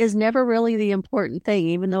is never really the important thing,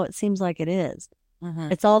 even though it seems like it is.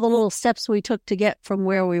 Mm-hmm. It's all the little steps we took to get from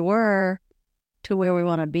where we were to where we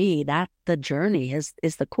want to be. That the journey is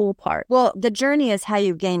the cool part. Well, the journey is how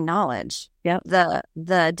you gain knowledge. Yep.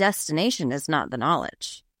 The destination is not the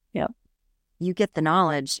knowledge. Yep. You get the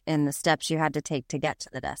knowledge in the steps you had to take to get to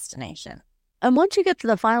the destination. And once you get to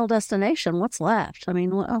the final destination, what's left? I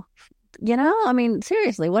mean,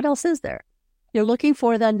 seriously, what else is there? You're looking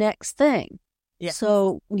for the next thing. Yeah.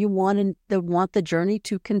 So you want the journey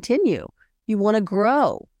to continue. You want to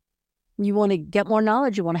grow. You want to get more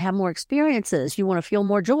knowledge. You want to have more experiences. You want to feel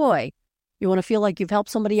more joy. You want to feel like you've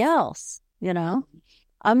helped somebody else. I'm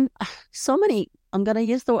going to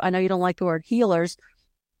use I know you don't like the word healers,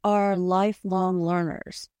 are lifelong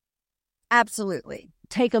learners. Absolutely.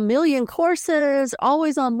 Take 1 million courses,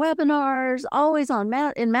 always on webinars, always on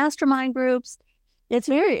in mastermind groups. It's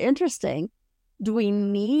very interesting. Do we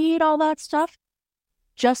need all that stuff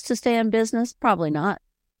just to stay in business? Probably not.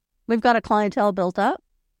 We've got a clientele built up.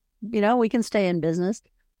 We can stay in business,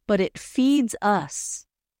 but it feeds us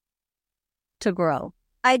to grow.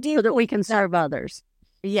 I do. So that we can serve others.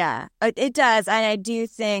 Yeah, it does. And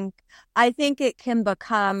I think it can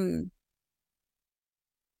become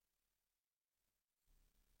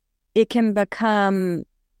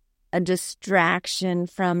a distraction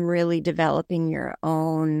from really developing your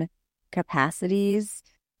own capacities,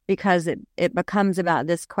 because it becomes about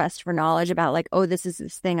this quest for knowledge, about like, oh, this is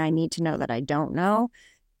this thing I need to know that I don't know.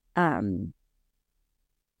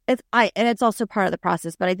 It's also part of the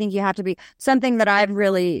process, but I think you have to be, something that I've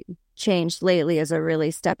really changed lately is a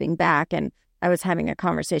really stepping back. And I was having a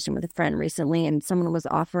conversation with a friend recently, and someone was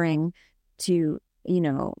offering to,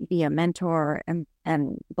 be a mentor and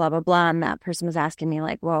blah, blah, blah. And that person was asking me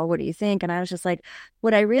like, well, what do you think? And I was just like,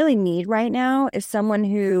 what I really need right now is someone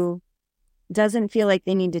who doesn't feel like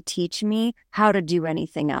they need to teach me how to do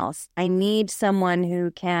anything else. I need someone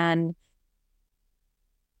who can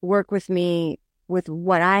work with me with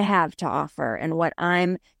what I have to offer and what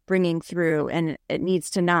I'm bringing through. And it needs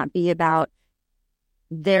to not be about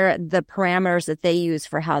the parameters that they use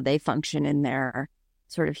for how they function in their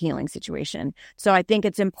sort of healing situation. So I think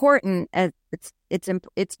it's important, as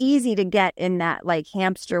it's easy to get in that like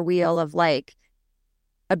hamster wheel of like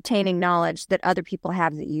obtaining knowledge that other people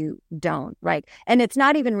have that you don't, right? And it's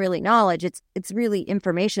not even really knowledge, it's really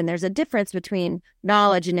information. There's a difference between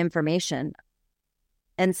knowledge and information.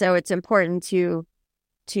 And so it's important to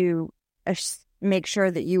make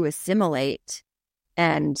sure that you assimilate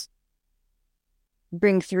and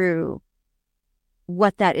bring through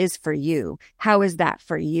what that is for you. How is that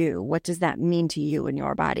for you? What does that mean to you in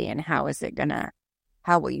your body? And how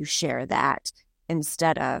will you share that,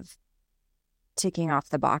 instead of ticking off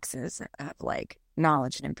the boxes of like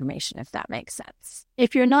knowledge and information, if that makes sense.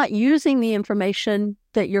 If you're not using the information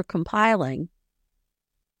that you're compiling,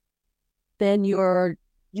 then you're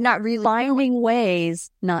not really finding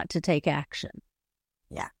ways not to take action.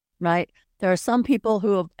 Yeah. Right? There are some people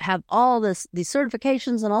who have all these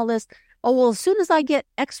certifications and all this. Oh, well, as soon as I get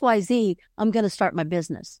XYZ, I'm going to start my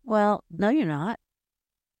business. Well, no, you're not.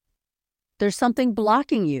 There's something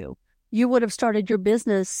blocking you. You would have started your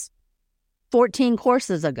business 14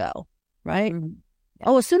 courses ago, right? Mm-hmm. Yeah.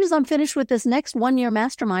 Oh, as soon as I'm finished with this next 1-year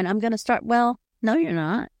mastermind, I'm going to start. Well, no, you're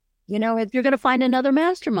not. You're going to find another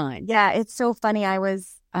mastermind. Yeah, it's so funny. I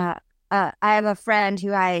have a friend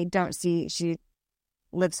who I don't see. She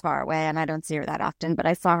lives far away and I don't see her that often, but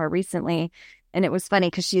I saw her recently, and it was funny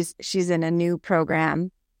because she's in a new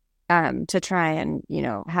program to try and,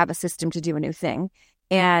 have a system to do a new thing.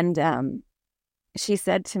 And she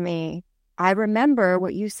said to me, I remember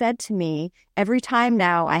what you said to me every time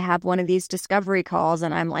now I have one of these discovery calls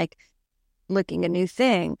and I'm like looking a new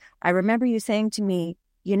thing. I remember you saying to me,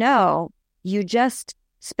 you just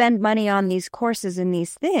spend money on these courses and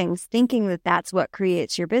these things thinking that that's what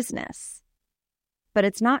creates your business, but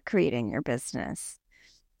it's not creating your business.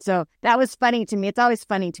 So that was funny to me. It's always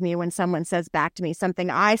funny to me when someone says back to me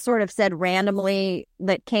something I sort of said randomly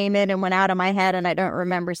that came in and went out of my head and I don't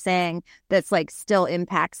remember saying, that's like still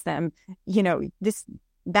impacts them.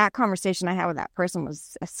 That conversation I had with that person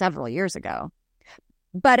was several years ago.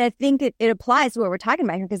 But I think it applies to what we're talking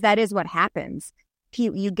about here, because that is what happens.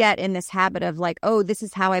 You get in this habit of like, oh, this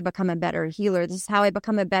is how I become a better healer. This is how I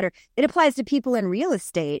become a better. It applies to people in real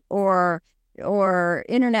estate or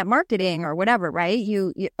internet marketing or whatever, right?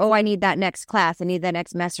 I need that next class. I need that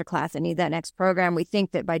next master class. I need that next program. We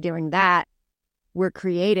think that by doing that, we're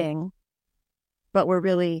creating, but we're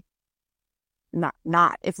really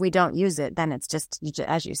not. If we don't use it, then it's just,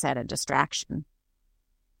 as you said, a distraction.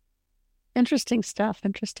 Interesting stuff.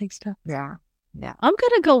 Yeah. I'm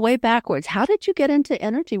going to go way backwards. How did you get into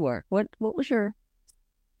energy work? What was your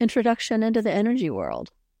introduction into the energy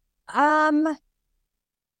world?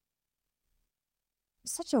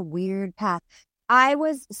 Such a weird path. I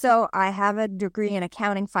have a degree in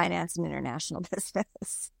accounting, finance, and international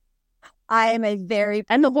business. And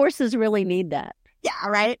the horses really need that. Yeah,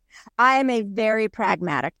 right. I am a very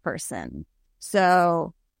pragmatic person.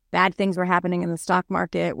 So bad things were happening in the stock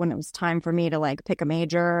market when it was time for me to like pick a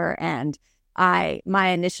major. And my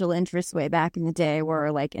initial interests way back in the day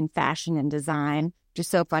were like in fashion and design, which is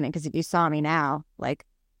so funny because if you saw me now, like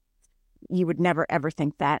you would never ever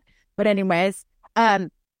think that. But anyways,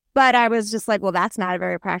 but I was just like, well, that's not a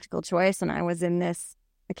very practical choice. And I was in this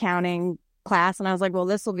accounting class and I was like,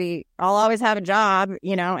 well, I'll always have a job,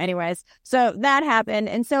 anyways. So that happened.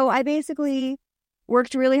 And so I basically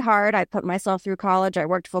worked really hard. I put myself through college. I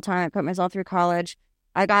worked full time. I put myself through college.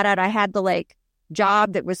 I got out. I had the like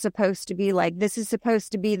job that was supposed to be like, this is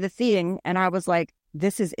supposed to be the thing. And I was like,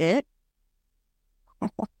 this is it?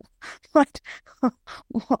 What?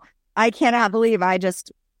 I cannot believe I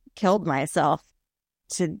just killed myself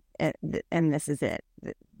and this is it.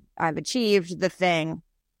 I've achieved the thing.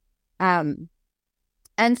 And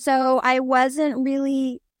so I wasn't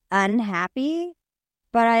really unhappy,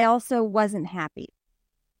 but I also wasn't happy.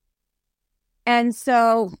 And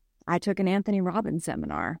so I took an Anthony Robbins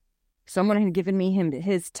seminar. Someone had given me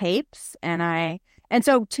his tapes, and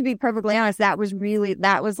so to be perfectly honest, that was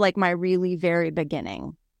like my really very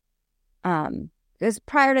beginning. Because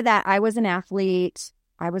prior to that, I was an athlete.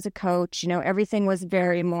 I was a coach, everything was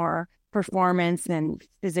very more performance and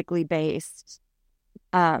physically based.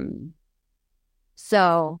 So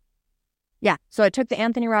I took the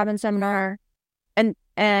Anthony Robbins seminar and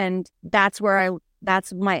that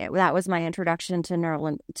was my introduction to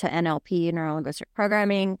NLP, neuro-linguistic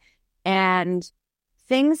programming, and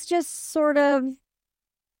things just sort of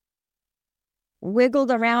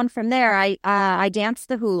wiggled around from there. I danced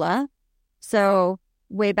the hula. So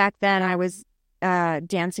way back then I was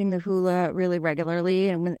dancing the hula really regularly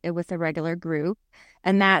and with a regular group.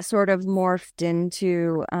 And that sort of morphed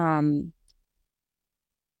into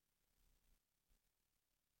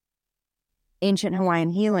ancient Hawaiian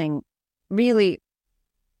healing. Really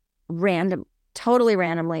totally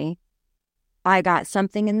randomly. I got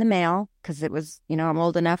something in the mail because it was, I'm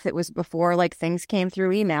old enough. It was before like things came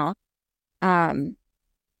through email.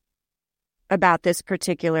 About this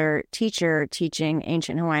particular teacher teaching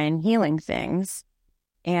ancient Hawaiian healing things.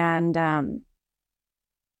 And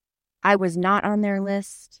I was not on their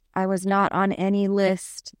list. I was not on any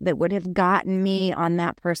list that would have gotten me on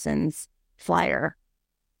that person's flyer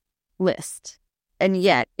list. And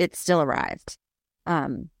yet it still arrived.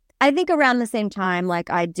 I think around the same time, like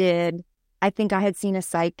I think I had seen a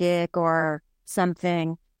psychic or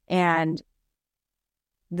something. And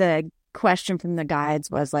the question from the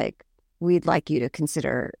guides was like, we'd like you to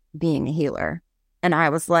consider being a healer. And I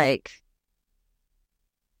was like,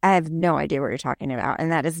 I have no idea what you're talking about.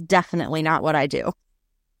 And that is definitely not what I do.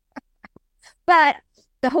 But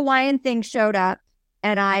the Hawaiian thing showed up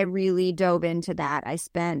and I really dove into that. I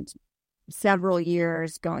spent several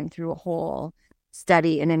years going through a whole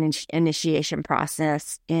study and an initiation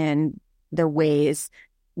process in the ways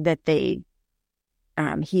that they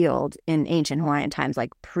healed in ancient Hawaiian times,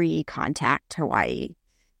 like pre-contact Hawaii.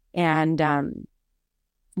 And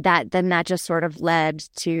that just sort of led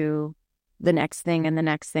to the next thing and the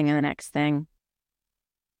next thing and the next thing.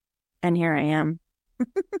 And here I am.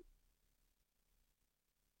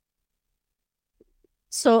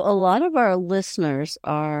 So a lot of our listeners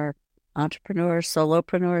are entrepreneurs,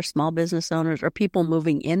 solopreneurs, small business owners, or people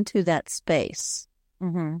moving into that space.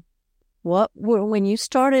 Mm-hmm. When you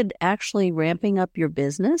started actually ramping up your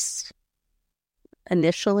business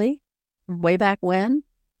initially, way back when,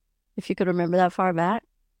 if you could remember that far back,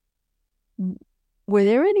 were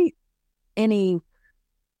there any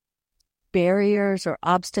barriers or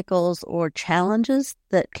obstacles or challenges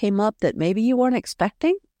that came up that maybe you weren't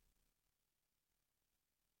expecting?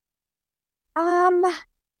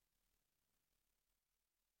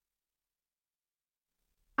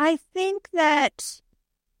 I think that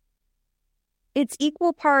it's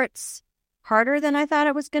equal parts harder than I thought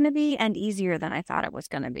it was going to be and easier than I thought it was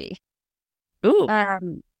going to be. Ooh.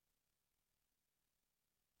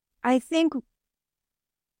 I think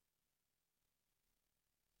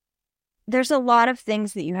there's a lot of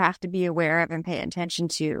things that you have to be aware of and pay attention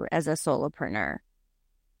to as a solopreneur.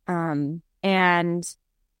 And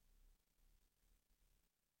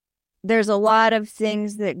there's a lot of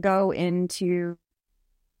things that go into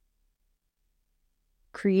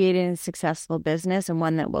creating a successful business and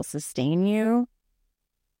one that will sustain you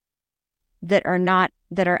that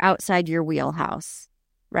are outside your wheelhouse,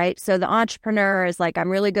 right? So the entrepreneur is like, I'm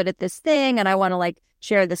really good at this thing and I want to like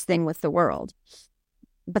share this thing with the world.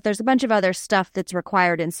 But there's a bunch of other stuff that's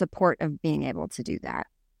required in support of being able to do that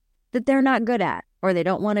they're not good at, or they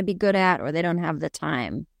don't want to be good at, or they don't have the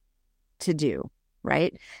time to do,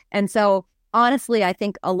 right? And so honestly, I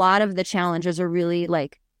think a lot of the challenges are really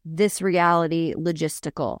like this reality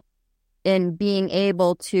logistical in being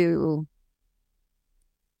able to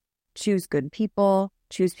choose good people,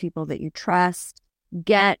 choose people that you trust,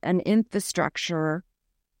 get an infrastructure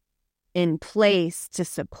in place to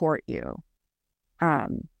support you,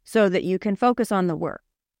 so that you can focus on the work.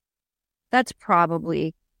 That's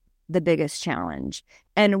probably the biggest challenge.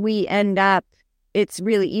 And it's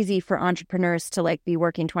really easy for entrepreneurs to like be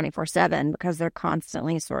working 24/7 because they're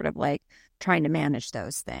constantly sort of like trying to manage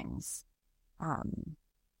those things. I'm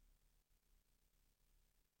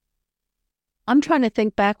trying to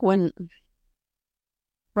think back when,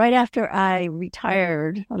 right after I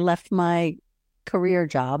retired, I left my career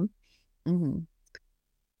job. Mm-hmm.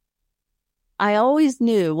 I always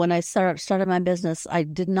knew when I started my business, I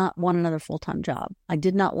did not want another full-time job. I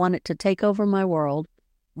did not want it to take over my world.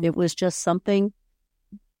 It was just something,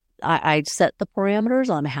 I set the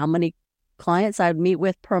parameters on how many clients I'd meet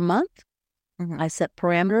with per month. Mm-hmm. I set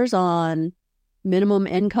parameters on minimum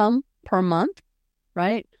income per month,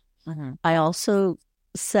 right? Mm-hmm. I also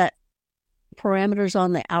set parameters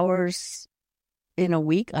on the hours in a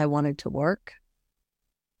week I wanted to work.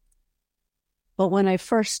 But when I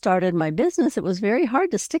first started my business, it was very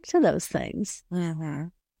hard to stick to those things. Mm-hmm.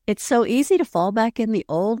 It's so easy to fall back in the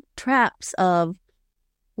old traps of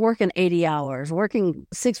working 80 hours, working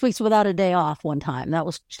 6 weeks without a day off one time. That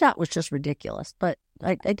was just ridiculous. But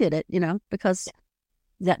I did it, because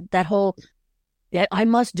that whole, I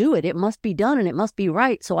must do it. It must be done and it must be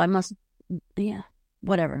right. So I must,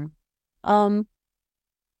 whatever. So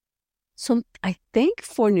I think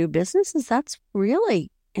for new businesses, that's really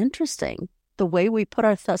interesting. The way we put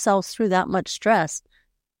ourselves through that much stress,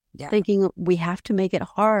 thinking we have to make it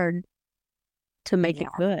hard to make it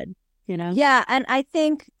good, Yeah, and I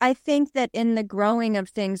think that in the growing of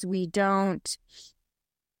things,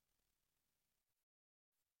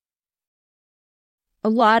 a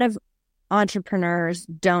lot of entrepreneurs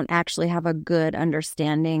don't actually have a good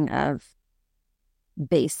understanding of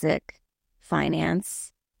basic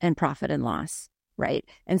finance and profit and loss, right?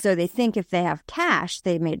 And so they think if they have cash,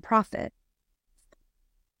 they made profit.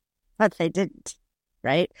 But they didn't,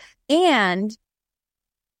 right? And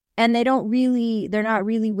they're not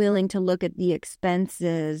really willing to look at the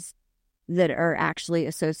expenses that are actually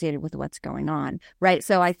associated with what's going on, right?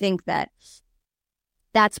 So I think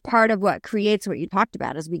that's part of what creates what you talked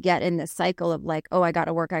about, as we get in this cycle of like, oh, I got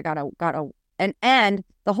to work, I got to, and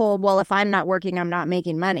the whole, well, if I'm not working, I'm not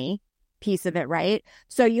making money piece of it, right?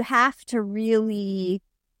 So you have to really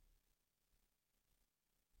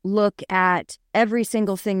look at every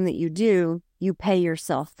single thing that you do, you pay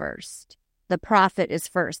yourself first. The profit is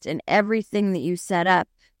first. And everything that you set up,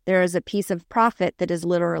 there is a piece of profit that is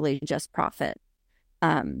literally just profit.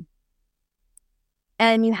 And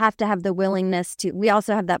you have to have the willingness we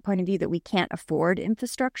also have that point of view that we can't afford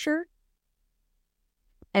infrastructure.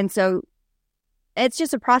 And so it's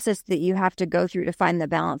just a process that you have to go through to find the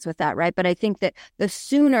balance with that, right? But I think that the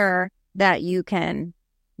sooner that you can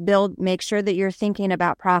make sure that you're thinking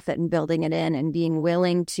about profit and building it in and being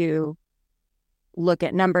willing to look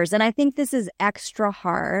at numbers. And I think this is extra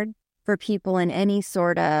hard for people in any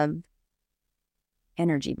sort of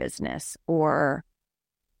energy business or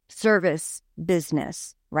service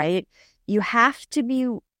business, right? You have to be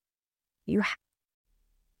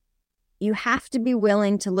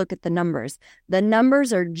willing to look at the numbers. The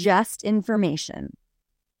numbers are just information.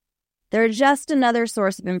 They're just another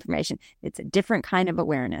source of information. It's a different kind of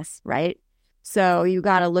awareness, right? So you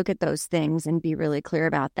got to look at those things and be really clear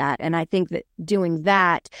about that. And I think that doing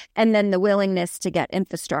that, and then the willingness to get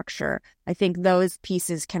infrastructure, I think those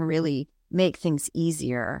pieces can really make things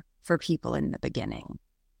easier for people in the beginning.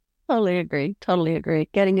 Totally agree.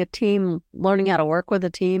 Getting a team, learning how to work with a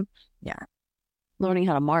team. Yeah. Learning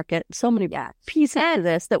how to market. So many pieces of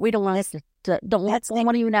this that we don't want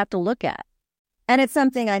to even have to look at. And it's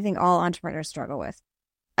something I think all entrepreneurs struggle with.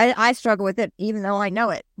 I struggle with it even though I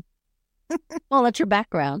know it. Well, that's your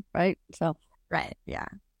background, right? So, right. Yeah.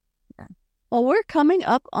 Well, we're coming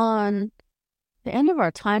up on the end of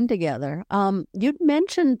our time together. You'd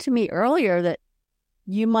mentioned to me earlier that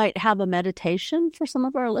you might have a meditation for some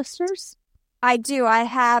of our listeners. I do. I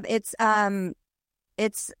have. It's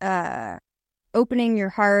opening your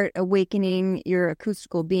heart, awakening your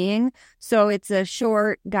acoustical being. So it's a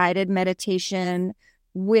short guided meditation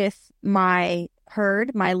with my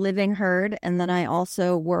herd, my living herd. And then I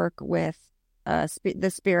also work with the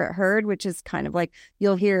spirit herd, which is kind of like,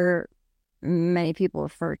 you'll hear many people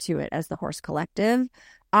refer to it as the horse collective.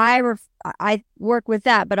 I work with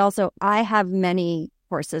that, but also I have many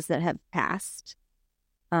horses that have passed.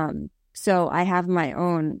 So I have my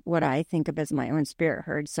own, what I think of as my own spirit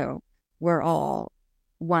herd. So we're all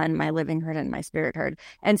one, my living herd and my spirit herd.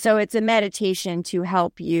 And so it's a meditation to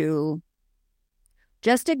help you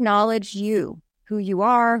just acknowledge you, who you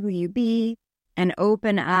are, who you be, and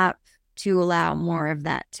open up to allow more of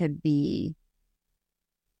that to be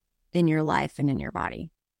in your life and in your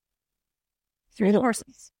body through the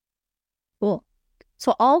horses. Cool.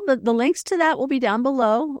 So all the links to that will be down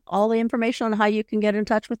below. All the information on how you can get in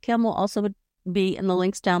touch with Kim will also be in the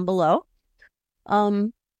links down below.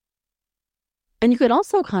 And you could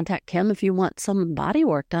also contact Kim if you want some body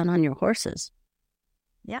work done on your horses.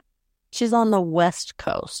 Yeah. She's on the West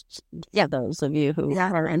Coast. Yeah. Those of you who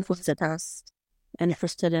are interested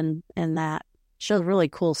in that. She does really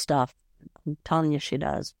cool stuff. I'm telling you, she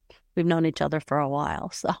does. We've known each other for a while,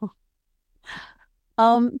 so.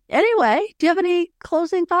 Anyway, do you have any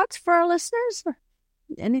closing thoughts for our listeners? Or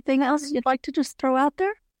anything else you'd like to just throw out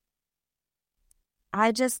there?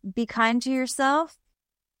 I just be kind to yourself,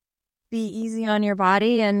 be easy on your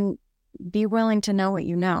body, and be willing to know what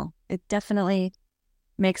you know. It definitely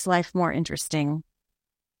makes life more interesting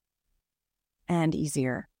and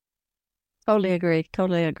easier. Totally agree.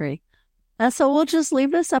 And so we'll just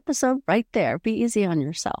leave this episode right there. Be easy on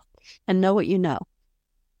yourself and know what you know.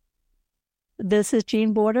 This is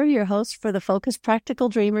Jean Border, your host for the Focused Practical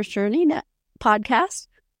Dreamer's Journey podcast.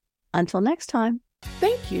 Until next time.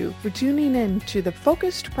 Thank you for tuning in to the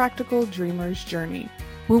Focused Practical Dreamer's Journey,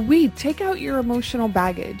 where we take out your emotional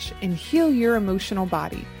baggage and heal your emotional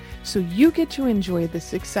body so you get to enjoy the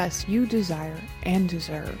success you desire and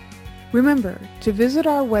deserve. Remember to visit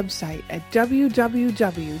our website at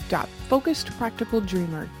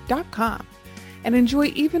www.focusedpracticaldreamer.com and enjoy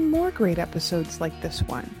even more great episodes like this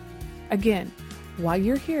one. Again, while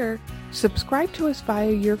you're here, subscribe to us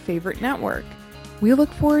via your favorite network. We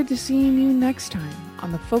look forward to seeing you next time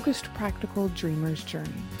on the Focused Practical Dreamer's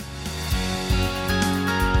Journey.